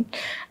നല്ലതായിരിക്കും.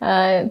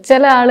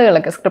 ചില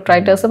ആളുകളൊക്കെ സ്ക്രിപ്റ്റ്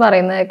റൈറ്റേഴ്സ്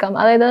പറയുന്നത് കേൾക്കാം.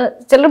 അതായത്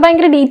ചിലർ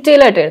ഭയങ്കര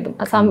ഡീറ്റെയിൽ ആയിട്ട് എഴുതും.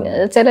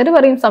 ചിലർ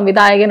പറയും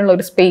സംവിധായകനുള്ള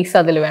ഒരു സ്പേസ്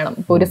അതിൽ വേണം.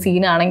 ഇപ്പോൾ ഒരു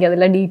സീനാണെങ്കിൽ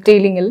അതിലെ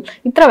ഡീറ്റെയിലിങ്ങിൽ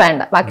ഇത്ര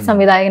വേണ്ട, ബാക്കി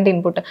സംവിധായകൻ്റെ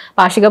ഇൻപുട്ട്.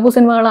 ആഷിഖ് അബു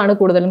സിനിമകളാണ്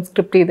കൂടുതലും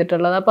സ്ക്രിപ്റ്റ്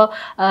ചെയ്തിട്ടുള്ളത്. അപ്പോൾ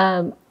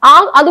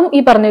അതും ഈ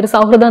പറഞ്ഞൊരു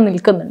സൗഹൃദം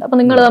നിൽക്കുന്നുണ്ട്. അപ്പോൾ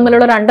നിങ്ങൾ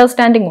തമ്മിലുള്ള ഒരു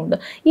അണ്ടർസ്റ്റാൻഡിങ് ഉണ്ട്.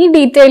 ഈ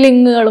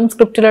ഡീറ്റെയിലിങ്ങുകളും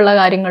സ്ക്രിപ്റ്റിലുള്ള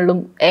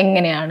കാര്യങ്ങളിലും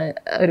എങ്ങനെയാണ്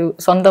ഒരു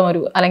സ്വന്തം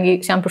ഒരു അല്ലെങ്കിൽ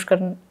ശ്യാം പുഷ്കർ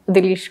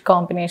ദിലീഷ്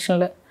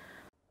കോമ്പിനേഷനിൽ?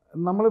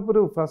 നമ്മളിപ്പോൾ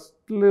ഒരു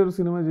ഫസ്റ്റിലെ ഒരു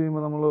സിനിമ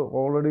ചെയ്യുമ്പോൾ നമ്മൾ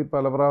ഓൾറെഡി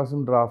പല പ്രാവശ്യം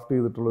ഡ്രാഫ്റ്റ്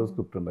ചെയ്തിട്ടുള്ള ഒരു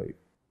സ്ക്രിപ്റ്റ് ഉണ്ടായി.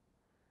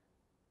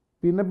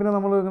 പിന്നെ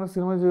നമ്മൾ ഇങ്ങനെ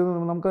സിനിമ ചെയ്ത്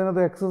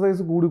നമുക്കതിനകത്ത്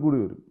എക്സസൈസ് കൂടി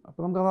വരും.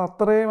 അപ്പോൾ നമുക്കത്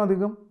അത്രയും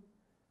അധികം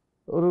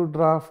ഒരു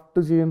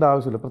ഡ്രാഫ്റ്റ് ചെയ്യേണ്ട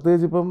ആവശ്യമില്ല.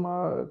 പ്രത്യേകിച്ച് ഇപ്പം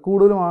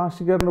കൂടുതലും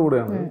ആഷിഖേട്ടൻ്റെ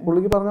കൂടെയാണ്.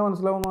 പുള്ളിക്ക് പറഞ്ഞാൽ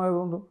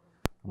മനസ്സിലാവുന്നതായതുകൊണ്ട്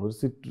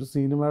നമ്മളൊരു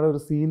സിനിമയുടെ ഒരു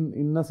സീൻ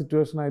ഇന്ന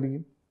സിറ്റുവേഷൻ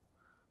ആയിരിക്കും.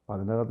 അപ്പോൾ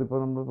അതിൻ്റെ അകത്ത് ഇപ്പോൾ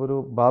നമ്മളിപ്പോൾ ഒരു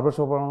ബാർബർ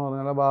ഷോപ്പാണെന്ന്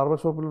പറഞ്ഞാൽ ആ ബാർബർ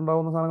ഷോപ്പിൽ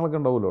ഉണ്ടാകുന്ന സാധനങ്ങളൊക്കെ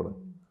ഉണ്ടാവുമല്ലോ.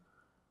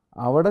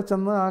 അവിടെ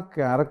ചെന്ന് ആ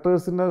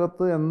ക്യാരക്ടേഴ്സിൻ്റെ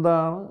അകത്ത്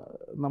എന്താണ്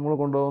നമ്മൾ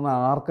കൊണ്ടുപോകുന്ന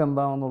ആർക്ക്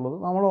എന്താണെന്നുള്ളത്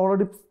നമ്മൾ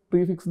ഓൾറെഡി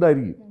പ്രീഫിക്സ്ഡ്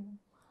ആയിരിക്കും.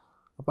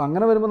 അപ്പോൾ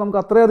അങ്ങനെ വരുമ്പോൾ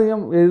നമുക്ക്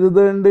അത്രയധികം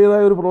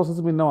എഴുതേണ്ടതായ ഒരു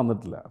പ്രോസസ്സ് പിന്നെ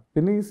വന്നിട്ടില്ല.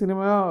 പിന്നെ ഈ സിനിമ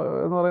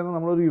എന്ന് പറയുന്നത്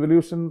നമ്മളൊരു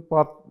ഇവല്യൂഷൻ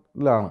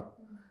പാർട്ടിലാണ്.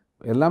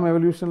 എല്ലാം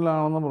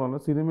എവല്യൂഷനിലാണെന്ന്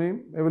പറഞ്ഞാൽ സിനിമയും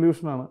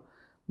എവല്യൂഷനാണ്.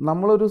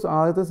 നമ്മളൊരു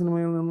ആദ്യത്തെ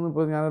സിനിമയിൽ നിന്ന്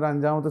ഇപ്പോൾ ഞാനൊരു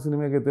 5ാമത്തെ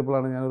സിനിമയൊക്കെ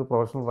എത്തിയപ്പോഴാണ് ഞാനൊരു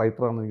പ്രൊഫഷണൽ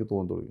റൈറ്ററാണെന്ന് എനിക്ക്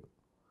തോന്നി തുടങ്ങിയത്.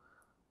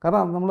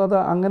 കാരണം നമ്മളത്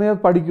അങ്ങനെ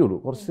പഠിക്കുകയുള്ളൂ.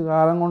 കുറച്ച്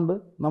കാലം കൊണ്ട്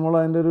നമ്മൾ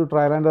അതിൻ്റെ ഒരു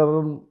ട്രയൽ ആൻഡ്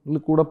എററിൽ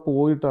കൂടെ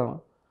പോയിട്ടാണ്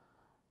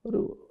ഒരു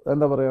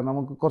എന്താ പറയുക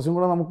നമുക്ക് കുറച്ചും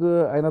കൂടെ നമുക്ക്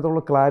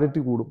അതിനകത്തുള്ള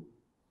ക്ലാരിറ്റി കൂടും.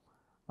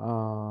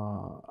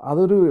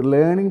 അതൊരു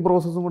ലേണിംഗ്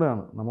പ്രോസസ്സും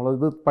കൂടെയാണ്.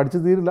 നമ്മളിത് പഠിച്ച്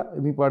തീരില്ല.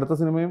 ഇനിയിപ്പോൾ അടുത്ത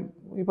സിനിമയും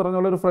ഈ പറഞ്ഞ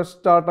പോലെ ഒരു ഫ്രഷ്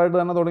സ്റ്റാർട്ടായിട്ട്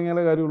തന്നെ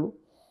തുടങ്ങിയാലേ കാര്യമുള്ളൂ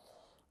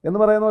എന്ന്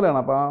പറയുന്ന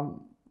പോലെയാണ്. അപ്പോൾ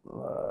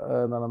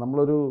എന്താണ്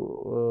നമ്മളൊരു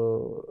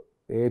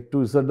A to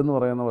Z എന്ന്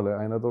പറയുന്ന പോലെ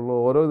അതിനകത്തുള്ള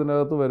ഓരോ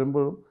ഇതിനകത്ത്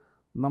വരുമ്പോഴും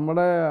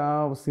നമ്മുടെ ആ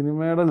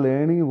സിനിമയുടെ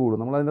ലേണിങ് കൂടും.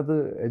 നമ്മളതിനകത്ത്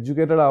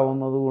എഡ്യൂക്കേറ്റഡ്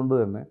ആവുന്നത് കൊണ്ട്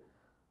തന്നെ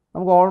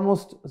നമുക്ക്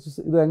ഓൾമോസ്റ്റ്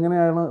ഇത്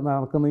എങ്ങനെയാണ്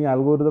നടക്കുന്നത്, ഈ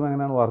അൽഗോരിതം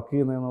എങ്ങനെയാണ് വർക്ക്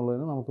ചെയ്യുന്നത്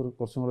എന്നുള്ളതിന് നമുക്കൊരു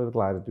കുറച്ചും കൂടെ ഒരു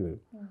ക്ലാരിറ്റി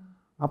വരും.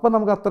 അപ്പം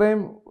നമുക്ക്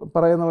അത്രയും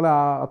പറയുന്ന പോലെ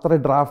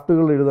അത്രയും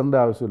ഡ്രാഫ്റ്റുകൾ എഴുതേണ്ട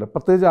ആവശ്യമില്ല,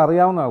 പ്രത്യേകിച്ച്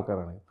അറിയാവുന്ന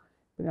ആൾക്കാരാണെങ്കിൽ.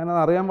 ഞാനത്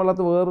അറിയാൻ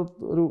പാടാത്ത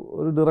ഒരു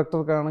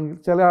ഡയറക്ടർക്കാണെങ്കിൽ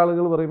ചില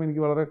ആളുകൾ പറയും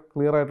എനിക്ക് വളരെ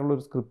ക്ലിയർ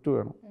ആയിട്ടുള്ളൊരു സ്ക്രിപ്റ്റ്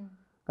വേണം,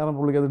 കാരണം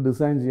പുള്ളിക്ക് അത്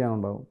ഡിസൈൻ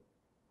ചെയ്യാനുണ്ടാവും,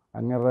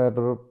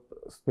 അങ്ങനെയായിട്ടൊരു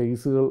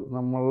സ്പേസുകൾ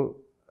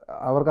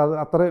അവർക്കത്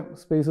അത്രയും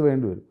സ്പേസ്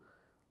വേണ്ടി വരും.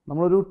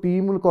 നമ്മളൊരു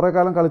ടീമിൽ കുറേ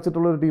കാലം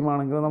കളിച്ചിട്ടുള്ളൊരു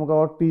ടീമാണെങ്കിൽ നമുക്ക് ആ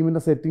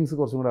ടീമിൻ്റെ സെറ്റിങ്സ്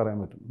കുറച്ചും കൂടെ അറിയാൻ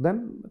പറ്റും, ദെൻ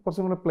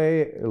കുറച്ചും കൂടെ പ്ലേ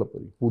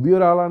എളുപ്പമായിരിക്കും.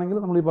 പുതിയൊരാളാണെങ്കിൽ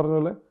നമ്മൾ ഈ പറഞ്ഞ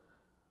പോലെ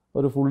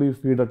ഒരു ഫുള്ളി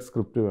ഫീഡഡ്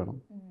സ്ക്രിപ്റ്റ് വേണം,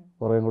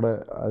 കുറേ കൂടെ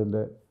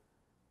അതിൻ്റെ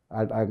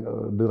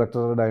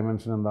ഡയറക്ടറുടെ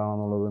ഡയമെൻഷൻ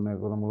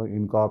എന്താണെന്നുള്ളതിനെയൊക്കെ നമ്മൾ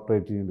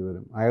ഇൻകോർപ്പറേറ്റ് ചെയ്യേണ്ടി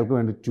വരും, അയാൾക്ക്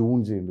വേണ്ടി ട്യൂൺ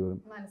ചെയ്യേണ്ടി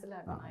വരും,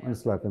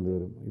 മനസ്സിലാക്കേണ്ടി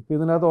വരും. ഇപ്പോൾ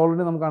ഇതിനകത്ത്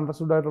ഓൾറെഡി നമുക്ക്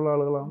അണ്ടർസ്റ്റുഡ് ആയിട്ടുള്ള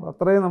ആളുകളാണ്,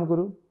 അത്രയും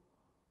നമുക്കൊരു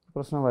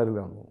പ്രശ്നം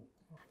വരില്ല.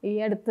 ഈ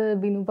അടുത്ത്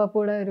ബിനു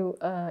പപ്പുയുടെ ഒരു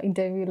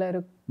ഇന്റർവ്യൂവിലൊരു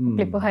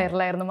ക്ലിപ്പ്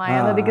വൈറലായിരുന്നു.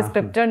 മായാനദിക്ക്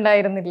സ്ക്രിപ്റ്റ്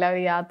ഉണ്ടായിരുന്നില്ല,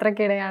 ഒരു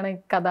യാത്രക്കിടെയാണ്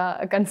കഥ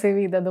കൺസീവ്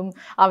ചെയ്തതും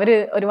അവര്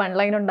ഒരു 1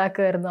 ലൈൻ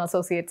ഉണ്ടാക്കുമായിരുന്നു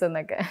അസോസിയേറ്റ്സ്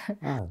എന്നൊക്കെ.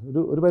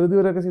 ഒരു പരിധി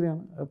വരെയൊക്കെ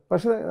ശരിയാണ്.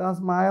 പക്ഷേ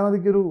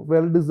മായാനദിക്ക് ഒരു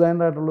വെൽ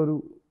ഡിസൈൻഡ് ആയിട്ടുള്ളൊരു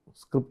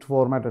സ്ക്രിപ്റ്റ്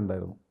ഫോർമാറ്റ്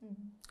ഉണ്ടായിരുന്നു.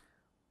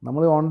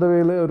 നമ്മൾ ഓൺ ദ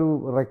വേയിൽ ഒരു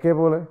റെക്കെ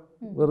പോലെ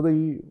വെറുതെ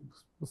ഈ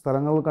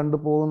സ്ഥലങ്ങൾ കണ്ടു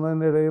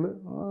പോകുന്നതിൻ്റെ ഇടയിൽ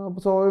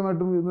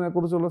സ്വാഭാവികമായിട്ടും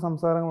ഇതിനെക്കുറിച്ചുള്ള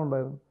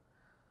സംസാരങ്ങളുണ്ടായിരുന്നു.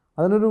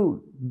 അതിനൊരു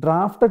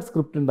ഡ്രാഫ്റ്റഡ്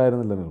സ്ക്രിപ്റ്റ്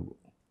ഉണ്ടായിരുന്നില്ലെന്നേ ഉള്ളൂ,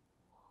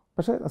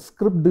 പക്ഷേ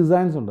സ്ക്രിപ്റ്റ്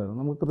ഡിസൈൻസ് ഉണ്ടായിരുന്നു,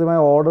 നമുക്ക് കൃത്യമായ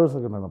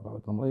ഓർഡേഴ്സൊക്കെ ഉണ്ടായിരുന്നു.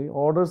 അപ്പോൾ നമ്മൾ ഈ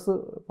ഓർഡേഴ്സ്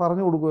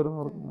പറഞ്ഞു കൊടുക്കുമായിരുന്നു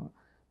അവർക്ക്.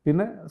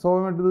 പിന്നെ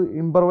സ്വാഭാവികമായിട്ട് ഇത്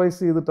ഇംപ്രവൈസ്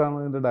ചെയ്തിട്ടാണ്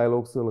ഇതിൻ്റെ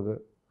ഡയലോഗ്സുകളൊക്കെ.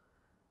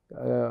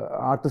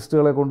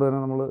 ആർട്ടിസ്റ്റുകളെ കൊണ്ട്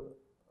തന്നെ നമ്മൾ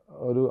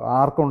ഒരു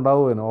ആർക്ക്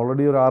ഉണ്ടാവുമായിരുന്നു,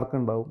 ഓൾറെഡി ഒരു ആർക്ക്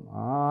ഉണ്ടാവും,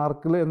 ആ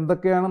ആർക്കിൽ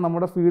എന്തൊക്കെയാണ്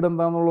നമ്മുടെ ഫീഡ്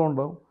എന്താണെന്നുള്ളത്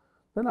ഉണ്ടാവും.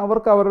 ദെൻ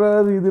അവർക്ക് അവരുടെ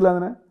രീതിയിൽ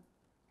അതിനെ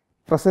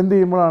പ്രസൻറ്റ്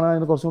ചെയ്യുമ്പോഴാണ്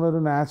അതിന് കുറച്ചും കൂടെ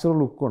ഒരു നാച്ചുറൽ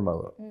ലുക്ക്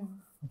ഉണ്ടാവുക.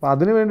 അപ്പോൾ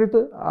അതിന് വേണ്ടിയിട്ട്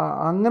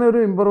അങ്ങനെ ഒരു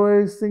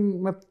ഇംപ്രവൈസിങ്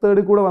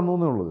മെത്തേഡിൽ കൂടെ വന്നു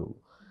എന്നേ ഉള്ളൂ.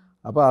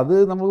 അപ്പോൾ അത്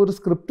നമുക്കൊരു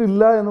സ്ക്രിപ്റ്റ്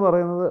ഇല്ല എന്ന്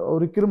പറയുന്നത്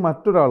ഒരിക്കലും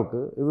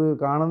മറ്റൊരാൾക്ക് ഇത്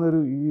കാണുന്നൊരു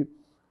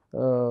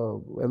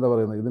എന്താ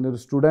പറയുന്നത്, ഇതിൻ്റെ ഒരു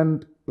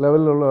സ്റ്റുഡൻറ്റ്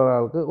ലെവലിലുള്ള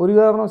ഒരാൾക്ക് ഒരു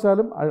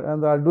കാരണവശാലും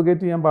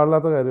അഡ്വക്കേറ്റ് ചെയ്യാൻ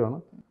പാടില്ലാത്ത കാര്യമാണ്.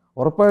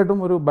 ഉറപ്പായിട്ടും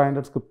ഒരു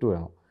ബൈൻഡഡ് സ്ക്രിപ്റ്റ്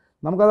വേണം.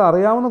 നമുക്കത്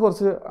അറിയാവുന്ന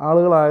കുറച്ച്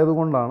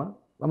ആളുകളായതുകൊണ്ടാണ്,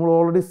 നമ്മൾ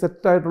ഓൾറെഡി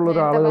സെറ്റായിട്ടുള്ള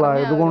ഒരു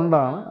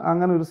ആളുകളായതുകൊണ്ടാണ്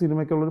അങ്ങനെ ഒരു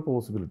സിനിമയ്ക്കുള്ളൊരു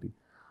പോസിബിലിറ്റി.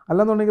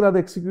 അല്ലെന്നുണ്ടെങ്കിൽ അത്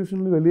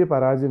എക്സിക്യൂഷനിൽ വലിയ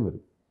പരാജയം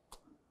വരും.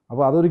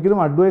 അപ്പോൾ അതൊരിക്കലും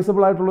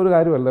അഡ്വൈസബിൾ ആയിട്ടുള്ളൊരു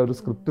കാര്യമല്ല. ഒരു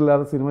സ്ക്രിപ്റ്റ്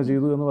ഇല്ലാതെ സിനിമ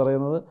ചെയ്തു എന്ന്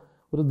പറയുന്നത്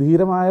ഒരു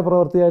ധീരമായ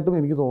പ്രവൃത്തിയായിട്ടും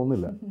എനിക്ക്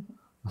തോന്നുന്നില്ല.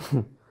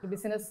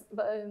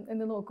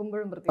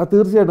 അത്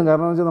തീർച്ചയായിട്ടും.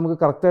 കാരണം എന്ന് വെച്ചാൽ നമുക്ക്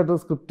കറക്റ്റായിട്ട്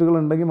സ്ക്രിപ്റ്റുകൾ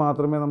ഉണ്ടെങ്കിൽ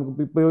മാത്രമേ നമുക്ക്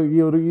ഇപ്പോൾ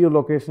ഈ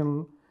ലൊക്കേഷനിൽ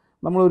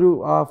നമ്മളൊരു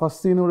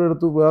ഫസ്റ്റ് സീൻ ഇവിടെ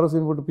എടുത്തു, വേറെ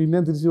സീൻ പോയിട്ട്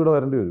പിന്നെയും തിരിച്ച് ഇവിടെ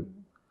വരേണ്ടി വരും.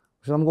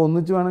 പക്ഷെ നമുക്ക്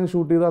ഒന്നിച്ച് വേണമെങ്കിൽ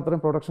ഷൂട്ട് ചെയ്താൽ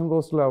അത്രയും പ്രൊഡക്ഷൻ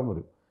കോസ്റ്റിലാവും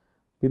വരും.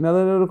 പിന്നെ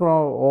അതൊരു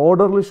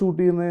ഓർഡറിൽ ഷൂട്ട്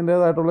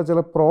ചെയ്യുന്നതിൻ്റേതായിട്ടുള്ള ചില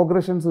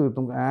പ്രോഗ്രഷൻസ്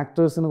കിട്ടും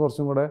ആക്ടേഴ്സിന്.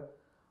 കുറച്ചും കൂടെ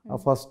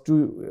first to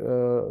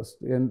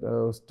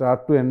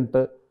start to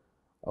end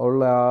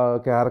ഉള്ള ആ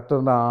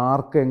ക്യാരക്ടറിൻ്റെ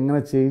ആർക്ക് എങ്ങനെ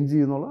ചേഞ്ച്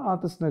ചെയ്യുന്നുള്ള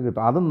ആർട്ടിസ്റ്റിനെ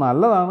കിട്ടും. അത്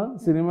നല്ലതാണ്,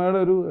 സിനിമയുടെ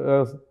ഒരു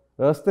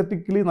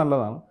എസ്തെറ്റിക്കലി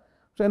നല്ലതാണ്.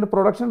 പക്ഷേ അതിൻ്റെ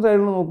പ്രൊഡക്ഷൻ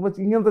സൈഡിൽ നോക്കുമ്പോൾ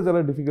ഇങ്ങനത്തെ ചില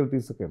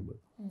ഡിഫിക്കൽട്ടീസൊക്കെ ഉണ്ട്.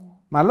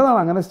 നല്ലതാണ്,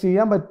 അങ്ങനെ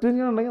ചെയ്യാൻ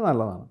പറ്റുകയാണെങ്കിൽ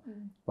നല്ലതാണ്.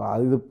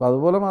 അപ്പോൾ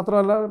അതുപോലെ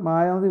മാത്രമല്ല,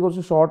 മായാനദി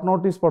കുറച്ച് ഷോർട്ട്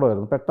നോട്ടീസ്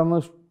പടമായിരുന്നു, പെട്ടെന്ന്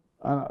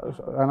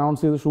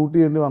അനൗൺസ് ചെയ്ത് ഷൂട്ട്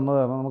ചെയ്യേണ്ടി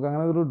വന്നതായിരുന്നു. നമുക്ക്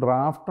അങ്ങനെ ഒരു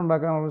ഡ്രാഫ്റ്റ്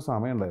ഉണ്ടാക്കാനുള്ളൊരു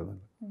സമയം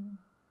ഉണ്ടായിരുന്നില്ല.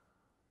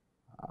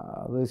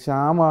 അത്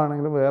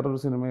ശ്യാമാണെങ്കിലും വേറൊരു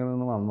സിനിമയിൽ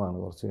നിന്ന് വന്നതാണ്,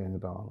 കുറച്ച്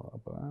കഴിഞ്ഞിട്ടാണ് വന്നത്.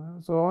 അപ്പോൾ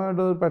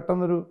സ്വാഭാവികമായിട്ട്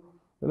പെട്ടെന്നൊരു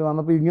ഇതിൽ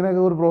വന്നപ്പോൾ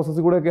ഇങ്ങനെയൊക്കെ ഒരു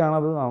പ്രോസസ്സിൽ കൂടെയൊക്കെയാണ്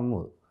അത്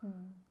നടന്നത്.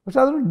 പക്ഷെ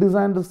അതൊരു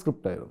ഡിസൈൻഡ്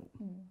സ്ക്രിപ്റ്റ് ആയിരുന്നു.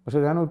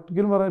 പക്ഷേ ഞാൻ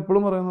ഒരിക്കലും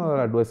ഇപ്പോഴും പറയുന്നത്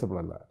അഡ്വൈസബിൾ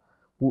അല്ല.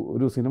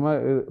 ഒരു സിനിമ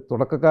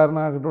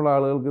തുടക്കക്കാരനായിട്ടുള്ള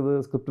ആളുകൾക്ക് ഇത്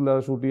സ്ക്രിപ്റ്റ്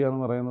ഇല്ലാതെ ഷൂട്ട് ചെയ്യുക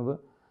എന്ന് പറയുന്നത്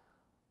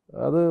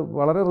അത്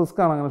വളരെ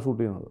റിസ്ക്കാണ്. അങ്ങനെ ഷൂട്ട്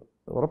ചെയ്യുന്നത്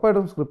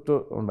ഉറപ്പായിട്ടും സ്ക്രിപ്റ്റ്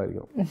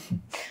ഉണ്ടായിരിക്കും.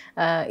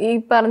 ഈ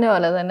പറഞ്ഞ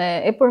പോലെ തന്നെ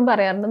എപ്പോഴും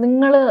പറയാറുണ്ട്,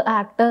 നിങ്ങൾ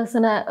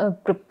ആക്ടേഴ്സിനെ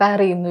പ്രിപ്പയർ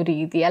ചെയ്യുന്ന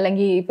രീതി,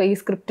 അല്ലെങ്കിൽ ഇപ്പോൾ ഈ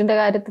സ്ക്രിപ്റ്റിൻ്റെ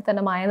കാര്യത്തിൽ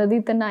തന്നെ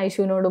മായാനദിയിൽ തന്നെ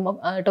ഐശുവിനോടും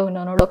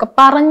ടോവിനോനോടും ഒക്കെ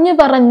പറഞ്ഞ്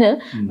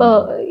ഇപ്പോൾ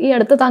ഈ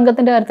അടുത്ത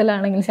തങ്കത്തിൻ്റെ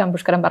കാര്യത്തിലാണെങ്കിൽ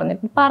ശംപുഷ്കരൻ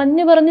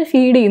പറഞ്ഞ്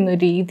ഫീഡ് ചെയ്യുന്ന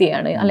ഒരു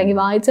രീതിയാണ്, അല്ലെങ്കിൽ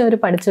വായിച്ചവർ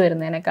പഠിച്ചു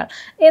വരുന്നതിനേക്കാൾ.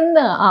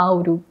 എന്താ ആ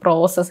ഒരു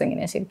പ്രോസസ്സ്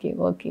എങ്ങനെയാണ്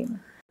ശരിക്കും വർക്ക്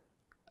ചെയ്യുന്നത്?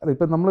 അല്ല,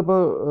 ഇപ്പം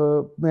നമ്മളിപ്പോൾ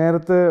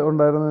നേരത്തെ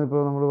ഉണ്ടായിരുന്നത്,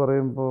 ഇപ്പോൾ നമ്മൾ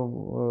പറയുമ്പോൾ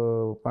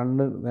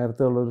പണ്ട്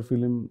നേരത്തെ ഉള്ളൊരു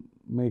ഫിലിം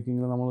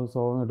മേക്കിങ്ങിൽ നമ്മൾ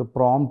സ്വാഭാവികമായിട്ടും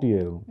പ്രോംപ്റ്റ്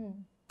ചെയ്യായിരുന്നു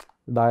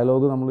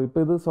ഡയലോഗ്.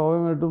 ഇപ്പോൾ ഇത്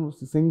സ്വാഭാവികമായിട്ടും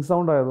സിങ്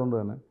സൗണ്ട് ആയതുകൊണ്ട്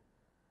തന്നെ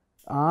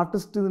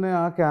ആർട്ടിസ്റ്റ് ഇതിനെ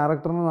ആ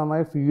ക്യാരക്ടറിന്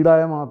നന്നായി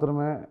ഫീഡായാൽ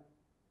മാത്രമേ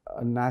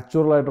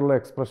നാച്ചുറലായിട്ടുള്ള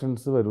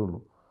എക്സ്പ്രഷൻസ് വരുള്ളൂ.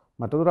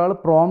 മറ്റൊരാൾ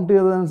പ്രോംപ്റ്റ്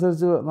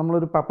ചെയ്തതനുസരിച്ച്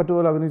നമ്മളൊരു പപ്പറ്റ്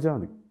പോലെ അഭിനയിച്ചാൽ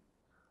മതി.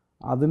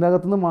 അതിൻ്റെ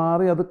അകത്തുനിന്ന്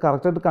മാറി അത്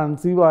കറക്റ്റായിട്ട്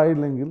കൺസീവ്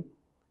ആയില്ലെങ്കിൽ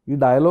ഈ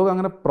ഡയലോഗ്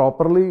അങ്ങനെ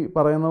പ്രോപ്പർലി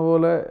പറയുന്ന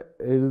പോലെ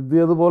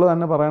എഴുതിയതുപോലെ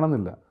തന്നെ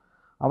പറയണമെന്നില്ല.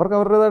 അവർക്ക്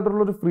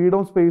അവരുടേതായിട്ടുള്ളൊരു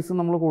ഫ്രീഡം സ്പേസ്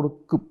നമ്മൾ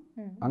കൊടുക്കും.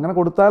 അങ്ങനെ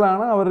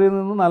കൊടുത്താലാണ് അവരിൽ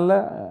നിന്ന് നല്ല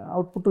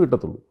ഔട്ട്പുട്ട്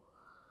കിട്ടത്തുള്ളൂ.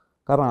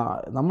 കാരണം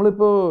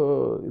നമ്മളിപ്പോൾ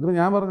ഇതിപ്പോൾ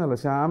ഞാൻ പറഞ്ഞല്ലോ,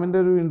 ശ്യാമിൻ്റെ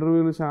ഒരു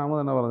ഇൻ്റർവ്യൂവിൽ ശ്യാം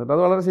തന്നെ പറഞ്ഞിട്ട്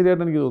അത് വളരെ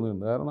ശരിയായിട്ട് എനിക്ക്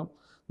തോന്നിയിട്ടുണ്ട്. കാരണം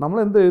നമ്മൾ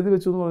എന്ത് എഴുതി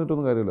വെച്ചു എന്ന്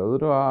പറഞ്ഞിട്ടൊന്നും കാര്യമില്ല.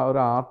 ഒരു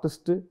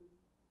ആർട്ടിസ്റ്റ്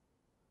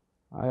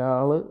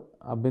അയാൾ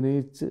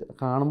അഭിനയിച്ച്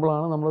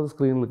കാണുമ്പോഴാണ് നമ്മളത്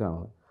സ്ക്രീനിൽ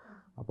കാണുന്നത്.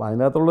 അപ്പോൾ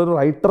അതിനകത്തുള്ളൊരു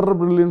റൈറ്ററുടെ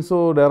ബ്രില്യൻസോ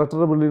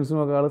ഡയറക്ടറുടെ ബ്രില്യൻസോ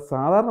ഒക്കെ ആൾ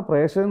സാധാരണ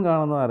പ്രേക്ഷകൻ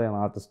കാണുന്നത് ആരെയാണ്?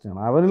 ആർട്ടിസ്റ്റാണ്.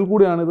 അവനിൽ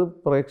കൂടിയാണ് ഇത്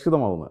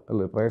പ്രേക്ഷിതമാവുന്നത്,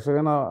 അല്ലേ?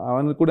 പ്രേക്ഷകൻ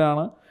അവനിൽ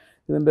കൂടിയാണ്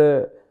ഇതിൻ്റെ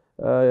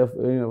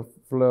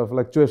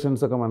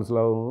ഫ്ലക്ച്വേഷൻസൊക്കെ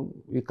മനസ്സിലാവുന്നതും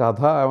ഈ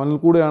കഥ അവനിൽ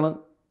കൂടെയാണ്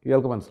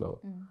ഇയാൾക്ക് മനസ്സിലാവുക.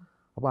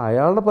 അപ്പോൾ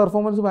അയാളുടെ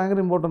പെർഫോമൻസ് ഭയങ്കര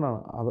ഇമ്പോർട്ടൻ്റ്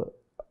ആണ്.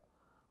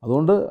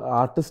 അതുകൊണ്ട്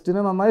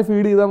ആർട്ടിസ്റ്റിനെ നന്നായി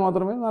ഫീഡ് ചെയ്താൽ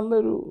മാത്രമേ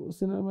നല്ലൊരു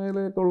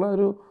സിനിമയിലേക്കുള്ള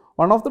ഒരു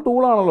വൺ ഓഫ് ദ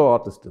ടൂളാണല്ലോ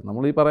ആർട്ടിസ്റ്റ്.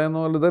 നമ്മൾ ഈ പറയുന്ന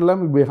പോലെ ഇതെല്ലാം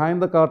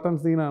ബിഹൈൻഡ് ദ കർട്ടൻ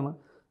സീനാണ്.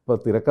 ഇപ്പോൾ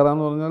തിരക്കഥ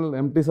എന്ന് പറഞ്ഞാൽ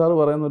MT സാർ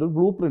പറയുന്ന ഒരു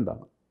ബ്ലൂ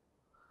പ്രിൻ്റാണ്.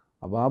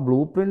 അപ്പോൾ ആ ബ്ലൂ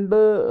പ്രിൻ്റ്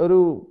ഒരു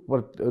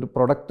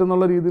പ്രൊഡക്റ്റ്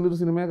എന്നുള്ള രീതിയിൽ ഒരു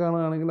സിനിമയെ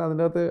കാണുകയാണെങ്കിൽ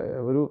അതിൻ്റെ അകത്തെ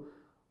ഒരു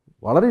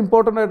വളരെ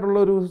ഇമ്പോർട്ടൻ്റ് ആയിട്ടുള്ള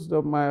ഒരു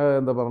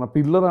എന്താ പറയുക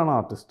പില്ലറാണ്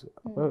ആർട്ടിസ്റ്റ്.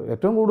 അപ്പോൾ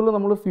ഏറ്റവും കൂടുതൽ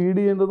നമ്മൾ ഫീഡ്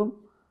ചെയ്യേണ്ടതും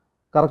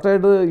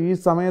കറക്റ്റായിട്ട് ഈ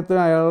സമയത്ത്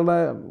അയാളുടെ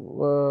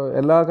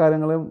എല്ലാ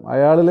കാര്യങ്ങളെയും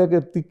അയാളിലേക്ക്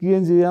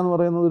എത്തിക്കുകയും ചെയ്യുക എന്ന്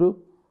പറയുന്നതൊരു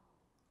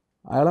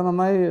അയാളെ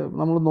നന്നായി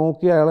നമ്മൾ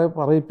നോക്കി അയാളെ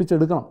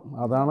പറയിപ്പിച്ചെടുക്കണം.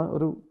 അതാണ്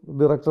ഒരു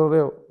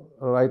ഡയറക്ടറുടെയോ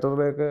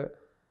റൈറ്ററുടെയൊക്കെ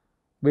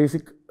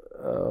ബേസിക്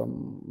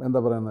എന്താ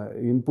പറയുന്നത്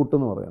ഇൻപുട്ട്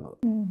എന്ന് പറയുന്നത്.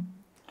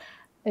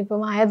 ഇപ്പം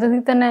മായാനദി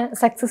തന്നെ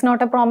സക്സസ്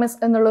നോട്ട് എ പ്രോമിസ്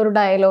എന്നുള്ളൊരു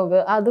ഡയലോഗ്,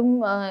 അതും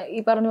ഈ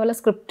പറഞ്ഞ പോലെ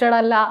സ്ക്രിപ്റ്റഡ്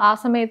അല്ല, ആ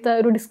സമയത്ത്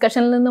ഒരു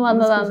ഡിസ്കഷനിൽ നിന്ന്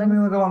വന്നതാണ്.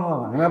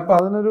 അങ്ങനെ അപ്പം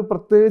അതിനൊരു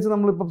പ്രത്യേകിച്ച്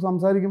നമ്മളിപ്പം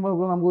സംസാരിക്കുമ്പോൾ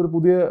നമുക്കൊരു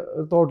പുതിയ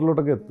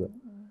തോട്ടിലോട്ടൊക്കെ എത്തുക.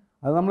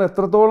 അത് നമ്മൾ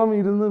എത്രത്തോളം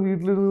ഇരുന്ന്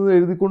വീട്ടിലിരുന്ന്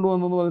എഴുതിക്കൊണ്ട്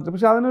വന്നു എന്ന് പറഞ്ഞിട്ട്,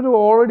 പക്ഷെ അതിനൊരു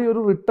ഓൾറെഡി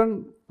ഒരു റിട്ടേൺ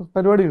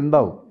പരിപാടി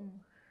ഉണ്ടാവും.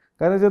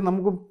 കാരണം വെച്ചാൽ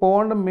നമുക്ക്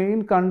പോകേണ്ട മെയിൻ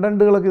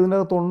കണ്ടന്റുകളൊക്കെ ഇതിൻ്റെ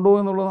അകത്തുണ്ടോ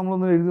എന്നുള്ളത്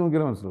നമ്മളൊന്ന് എഴുതി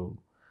നോക്കിയാൽ മനസ്സിലാവും.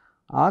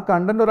 ആ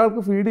കണ്ടന്റ്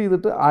ഒരാൾക്ക് ഫീഡ്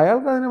ചെയ്തിട്ട്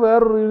അയാൾക്ക് അതിന്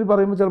വേറൊരു രീതി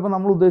പറയുമ്പോൾ ചിലപ്പോൾ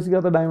നമ്മൾ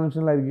ഉദ്ദേശിക്കാത്ത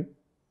ഡയമെൻഷനിലായിരിക്കും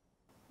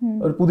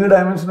ഒരു പുതിയ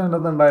ഡയമെൻഷൻ അതിൻ്റെ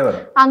അകത്ത് ഉണ്ടായി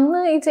വരാം. അന്ന്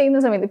ഈ ചെയ്യുന്ന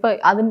സമയത്ത് ഇപ്പൊ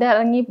അതിന്റെ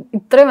ഇറങ്ങി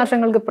ഇത്രയും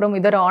വർഷങ്ങൾക്ക് ഇപ്പുറം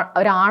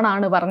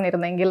ഒരാണാണ്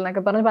പറഞ്ഞിരുന്നെങ്കിൽ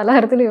എന്നൊക്കെ പറഞ്ഞ്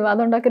പലതരത്തിൽ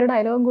വിവാദം ഉണ്ടാക്കിയൊരു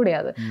ഡയലോഗും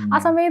കൂടിയാണ്. ആ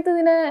സമയത്ത്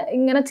ഇതിനെ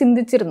ഇങ്ങനെ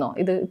ചിന്തിച്ചിരുന്നോ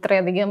ഇത്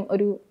ഇത്രയധികം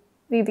ഒരു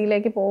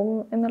രീതിയിലേക്ക് പോകും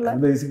എന്നുള്ള?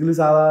 ബേസിക്കലി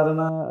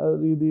സാധാരണ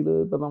രീതിയിൽ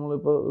ഇപ്പൊ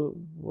നമ്മളിപ്പോ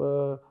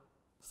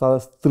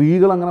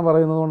സ്ത്രീകൾ അങ്ങനെ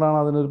പറയുന്നത് കൊണ്ടാണ്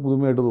അതിനൊരു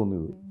പുതുമയായിട്ട്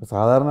തോന്നിയത്.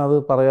 സാധാരണ അത്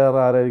പറയാറ്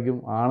ആരായിരിക്കും?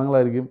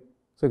 ആണുങ്ങളായിരിക്കും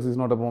sex is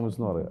not A promise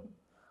എന്ന് പറയാം.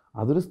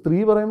 അതൊരു സ്ത്രീ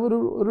പറയുമ്പോൾ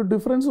ഒരു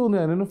ഡിഫറൻസ് തോന്നി,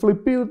 അതിനൊന്ന്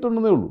ഫ്ലിപ്പ്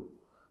ചെയ്തിട്ടുണ്ടെന്നേ ഉള്ളൂ.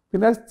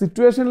 പിന്നെ ആ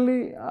സിറ്റുവേഷനിൽ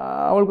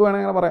അവൾക്ക്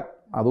വേണമെങ്കിൽ അങ്ങനെ പറയാം.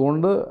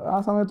 അതുകൊണ്ട് ആ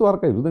സമയത്ത്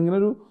വർക്കായി. ഇതിങ്ങനെ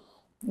ഒരു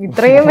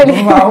ഇത്രയും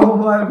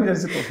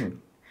വിചാരിച്ചിട്ടുണ്ട്.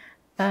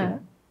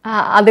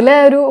 അതിലെ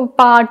ഒരു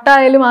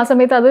പാട്ടായാലും ആ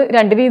സമയത്ത് അത്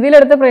രണ്ട്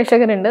രീതിയിലെടുത്ത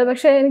പ്രേക്ഷകരുണ്ട്.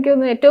 പക്ഷെ എനിക്ക്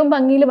തോന്നുന്നു ഏറ്റവും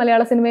ഭംഗിയിൽ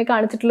മലയാള സിനിമയെ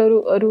കാണിച്ചിട്ടുള്ള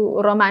ഒരു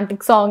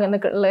റൊമാൻറ്റിക് സോങ്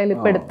എന്നൊക്കെയുള്ളതിൽ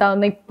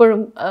പെടുത്താവുന്ന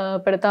ഇപ്പോഴും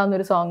പെടുത്താവുന്ന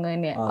ഒരു സോങ്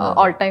തന്നെയാണ്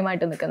ഓൾ ടൈം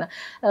ആയിട്ട് നിൽക്കുന്നത്.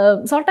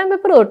 സോൾട്ട് ആൻഡ്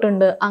പെപ്പർ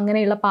തൊട്ടുണ്ട്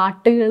അങ്ങനെയുള്ള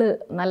പാട്ടുകൾ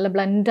നല്ല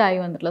ബ്ലെൻഡായി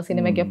വന്നിട്ടുള്ള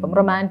സിനിമയ്ക്കൊപ്പം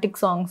റൊമാൻറ്റിക്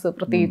സോങ്സ്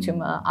പ്രത്യേകിച്ചും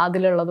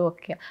അതിലുള്ളതും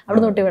ഒക്കെ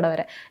അവിടെ തൊട്ട് ഇവിടെ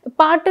വരെ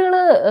പാട്ടുകൾ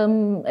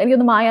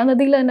എനിക്കൊന്ന്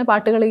മായാനദിയിൽ തന്നെ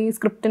പാട്ടുകൾ ഈ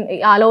സ്ക്രിപ്റ്റിൻ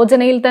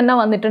ആലോചനയിൽ തന്നെ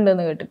വന്നിട്ടുണ്ട്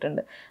എന്ന്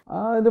കേട്ടിട്ടുണ്ട്.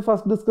 അതിൻ്റെ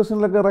ഫസ്റ്റ്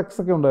ഡിസ്കഷനിലൊക്കെ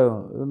റെക്സ് ഒക്കെ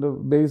ഉണ്ടായിരുന്നു. ഇതിൻ്റെ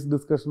ബേസ്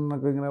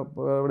ഡിസ്കഷനൊക്കെ ഇങ്ങനെ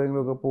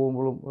എവിടെയെങ്കിലുമൊക്കെ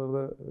പോകുമ്പോഴും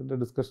ഇതിൻ്റെ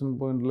ഡിസ്കഷൻ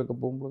പോയിന്റിലൊക്കെ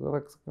പോകുമ്പോഴൊക്കെ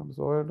റെക്സ് ഒക്കെ ഉണ്ട്.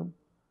 സ്വാഭാവികമായിട്ടും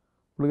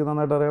പുള്ളിക്ക്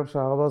നന്നായിട്ട് അറിയാം.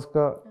 ഷാബാസ്ക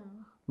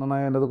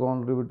നന്നായി അതിൻ്റെ അത്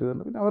കോൺട്രിബ്യൂട്ട്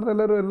ചെയ്തിട്ടുണ്ട്. പിന്നെ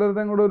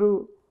എല്ലാവരുടെയും കൂടെ ഒരു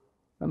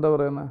എന്താ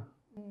പറയുന്നത്,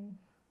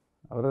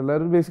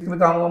 അവരെല്ലാവരും ബേസിക്കലി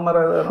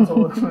കാമുകന്മാരായത്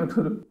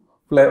സ്വാഭാവികമായിട്ടൊരു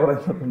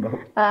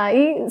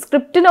ഈ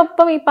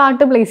സ്ക്രിപ്റ്റിനൊപ്പം ഈ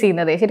പാട്ട് പ്ലേസ്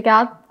ചെയ്യുന്നത് ശരിക്കും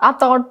ആ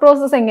തോട്ട്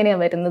പ്രോസസ്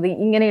എങ്ങനെയാണ് വരുന്നത്?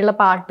 ഇങ്ങനെയുള്ള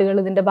പാട്ടുകൾ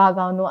ഇതിന്റെ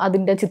ഭാഗമാവുന്നു,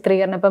 അതിന്റെ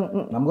ചിത്രീകരണം. ഇപ്പം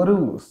നമുക്കൊരു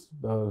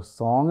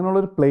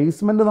സോങ്ങിനുള്ളൊരു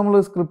പ്ലേസ്മെന്റ് നമ്മൾ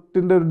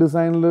സ്ക്രിപ്റ്റിന്റെ ഒരു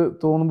ഡിസൈനിൽ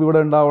തോന്നുമ്പോൾ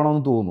ഇവിടെ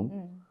ഉണ്ടാവണമെന്ന് തോന്നും.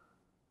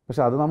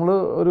 പക്ഷെ അത് നമ്മൾ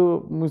ഒരു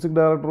മ്യൂസിക്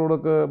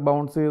ഡയറക്ടറോടൊക്കെ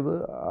ബൗൺസ് ചെയ്ത്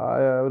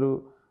ഒരു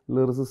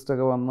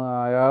ലിറിസിസ്റ്റൊക്കെ വന്ന്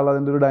അയാൾ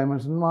അതിൻ്റെ ഒരു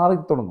ഡയമെൻഷൻ മാറി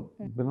തുടങ്ങും.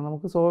 പിന്നെ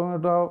നമുക്ക്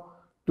സ്വാഭാവികമായിട്ടും ആ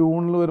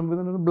ട്യൂണിൽ വരുമ്പോൾ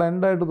ഇതിനൊരു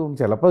ബ്ലെൻഡായിട്ട് തോന്നും.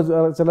 ചിലപ്പോൾ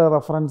ചില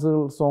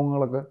റെഫറൻസുകൾ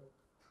സോങ്ങുകളൊക്കെ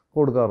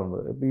കൊടുക്കാറുണ്ട്.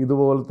 ഇപ്പം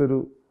ഇതുപോലത്തെ ഒരു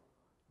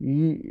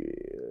ഈ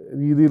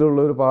രീതിയിലുള്ള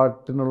ഒരു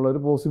പാട്ടിനുള്ള ഒരു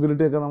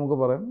പോസിബിലിറ്റി ഒക്കെ നമുക്ക്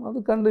പറയാം. അത്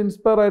കണ്ട്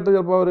ഇൻസ്പയർ ആയിട്ട്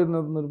ചിലപ്പോൾ അവർ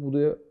ഒരു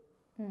പുതിയ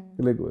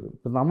ഇതിലേക്ക് വരും.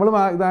 ഇപ്പം നമ്മൾ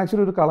ഇത്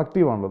ആക്ച്വലി ഒരു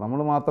കളക്റ്റീവാണല്ലോ. നമ്മൾ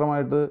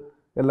മാത്രമായിട്ട്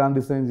എല്ലാം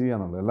ഡിസൈൻ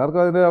ചെയ്യാന്നുള്ളത്.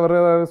 എല്ലാവർക്കും അതിൻ്റെ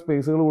അവരുടേതായ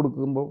സ്പേസുകൾ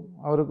കൊടുക്കുമ്പോൾ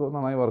അവർക്ക്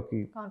നന്നായി വർക്ക്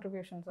ചെയ്യും,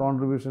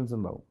 കോൺട്രിബ്യൂഷൻസ്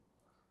ഉണ്ടാവും.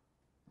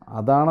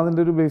 അതാണ്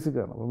അതിൻ്റെ ഒരു ബേസിക്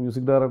ആണ്. അപ്പോൾ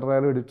മ്യൂസിക് ഡയറക്ടർ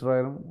ആയാലും എഡിറ്റർ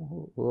ആയാലും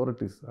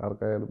ഓറിറ്റീസ്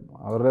ആർക്കായാലും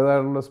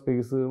അവരുടേതായിട്ടുള്ള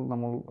സ്പേസുകൾ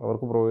നമ്മൾ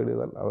അവർക്ക് പ്രൊവൈഡ്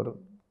ചെയ്താൽ അവർ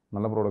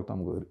നല്ല പ്രോഡക്റ്റ്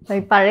നമുക്ക് തരും.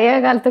 പഴയ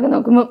കാലത്തൊക്കെ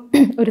നോക്കുമ്പോൾ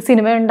ഒരു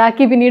സിനിമ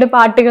ഉണ്ടാക്കി പിന്നീട്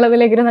പാട്ടുകൾ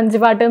അതിലേക്ക് ഒരു 5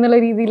 പാട്ട് എന്നുള്ള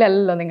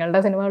രീതിയിലല്ലോ നിങ്ങളുടെ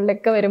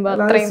സിനിമകളിലൊക്കെ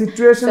വരുമ്പോൾ അത്രയും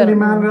സിറ്റുവേഷൻ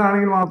ഡിമാൻഡ്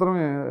ആണെങ്കിൽ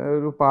മാത്രമേ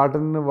ഒരു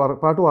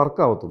പാട്ട്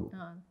വർക്ക് ആവത്തുള്ളൂ.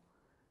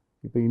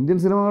 ഇപ്പം ഇന്ത്യൻ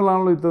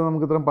സിനിമകളിലാണല്ലോ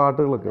നമുക്ക് ഇത്തരം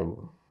പാട്ടുകളൊക്കെ ഉള്ളൂ.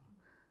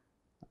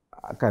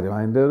 കാര്യം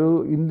അതിൻ്റെ ഒരു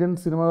ഇന്ത്യൻ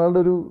സിനിമകളുടെ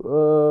ഒരു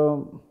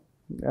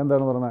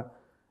എന്താണ് പറയുന്നത്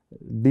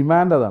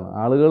ഡിമാൻഡ് അതാണ്.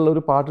 ആളുകളിൽ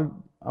ഒരു പാട്ട്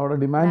അവിടെ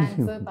ഡിമാൻഡ്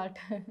ചെയ്യുന്നു.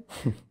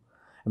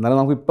 എന്നാലും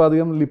നമുക്ക് ഇപ്പം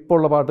അധികം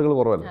ലിപ്പുള്ള പാട്ടുകൾ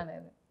കുറവല്ല.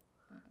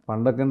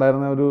 പണ്ടൊക്കെ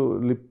ഉണ്ടായിരുന്ന ഒരു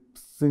ലിപ്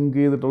സിങ്ക്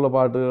ചെയ്തിട്ടുള്ള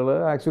പാട്ടുകൾ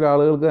ആക്ച്വലി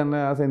ആളുകൾക്ക് തന്നെ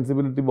ആ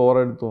സെൻസിബിലിറ്റി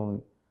ബോറായിട്ട് തോന്നി.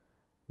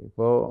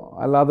 ഇപ്പോൾ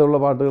അല്ലാതെയുള്ള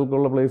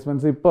പാട്ടുകൾക്കുള്ള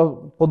പ്ലേസ്മെൻറ്റ്സ് ഇപ്പോൾ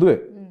പൊതുവെ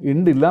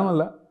ഉണ്ടില്ല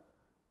എന്നല്ല,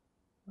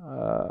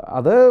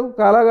 അത്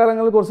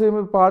കാലാകാലങ്ങളിൽ കുറച്ച്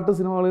കഴിയുമ്പോൾ പാട്ട്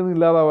സിനിമകളിൽ നിന്ന്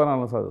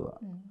ഇല്ലാതാവാനാണ് സാധ്യത.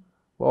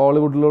 ഇപ്പോൾ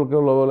ഹോളിവുഡിലൊക്കെ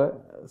ഉള്ള പോലെ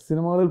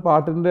സിനിമകളിൽ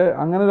പാട്ടിൻ്റെ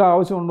അങ്ങനെ ഒരു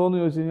ആവശ്യം ഉണ്ടോ എന്ന്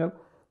ചോദിച്ചു കഴിഞ്ഞാൽ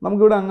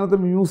നമുക്കിവിടെ അങ്ങനത്തെ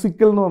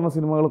മ്യൂസിക്കൽ എന്ന് പറഞ്ഞ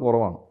സിനിമകൾ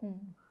കുറവാണ്.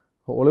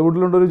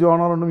 ഹോളിവുഡിലുണ്ടൊരു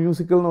ജോണറുണ്ട്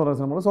മ്യൂസിക്കൽ എന്ന് പറയുന്ന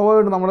സിനിമകൾ.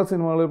 സ്വാഭാവികമായിട്ട് നമ്മുടെ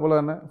സിനിമകളിൽ പോലെ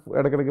തന്നെ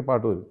ഇടയ്ക്കിടയ്ക്ക്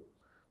പാട്ട് വരും.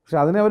 പക്ഷെ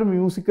അതിനെ അവർ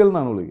മ്യൂസിക്കൽ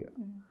എന്നാണ് വിളിക്കുക.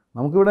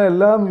 നമുക്കിവിടെ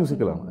എല്ലാ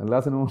മ്യൂസിക്കലാണ്, എല്ലാ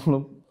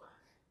സിനിമകളും.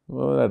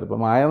 ഇപ്പോൾ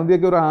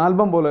മായാനദിയൊക്കെ ഒരു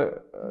ആൽബം പോലെ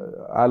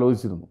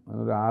ആലോചിച്ചിരുന്നു.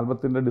 ഒരു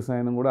ആൽബത്തിൻ്റെ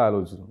ഡിസൈനും കൂടെ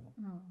ആലോചിച്ചിരുന്നു.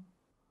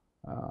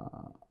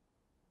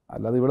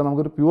 അല്ലാതെ ഇവിടെ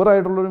നമുക്കൊരു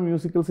പ്യുവറായിട്ടുള്ളൊരു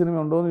മ്യൂസിക്കൽ സിനിമ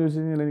ഉണ്ടോ എന്ന് ചോദിച്ചു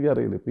കഴിഞ്ഞാൽ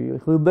എനിക്കറിയില്ല. ഇപ്പോൾ ഈ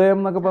ഹൃദയം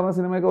എന്നൊക്കെ പറഞ്ഞ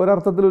സിനിമയൊക്കെ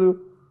ഒരർത്ഥത്തിലൊരു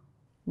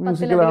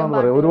മ്യൂസിക്കലാണെന്ന്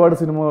പറയാം, ഒരുപാട്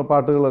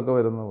പാട്ടുകളൊക്കെ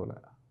വരുന്ന പോലെ.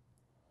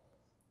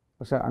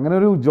 പക്ഷെ അങ്ങനെ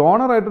ഒരു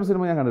ജോണറായിട്ടൊരു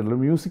സിനിമ ഞാൻ കണ്ടിട്ടില്ല.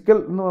 മ്യൂസിക്കൽ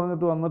എന്ന്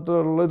പറഞ്ഞിട്ട്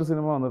വന്നിട്ടുള്ളൊരു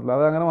സിനിമ വന്നിട്ടില്ല.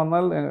 അത് അങ്ങനെ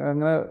വന്നാൽ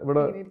എങ്ങനെ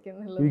ഇവിടെ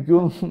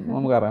ഇരിക്കുമെന്ന്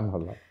നമുക്കറിയാൻ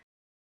പാടില്ല.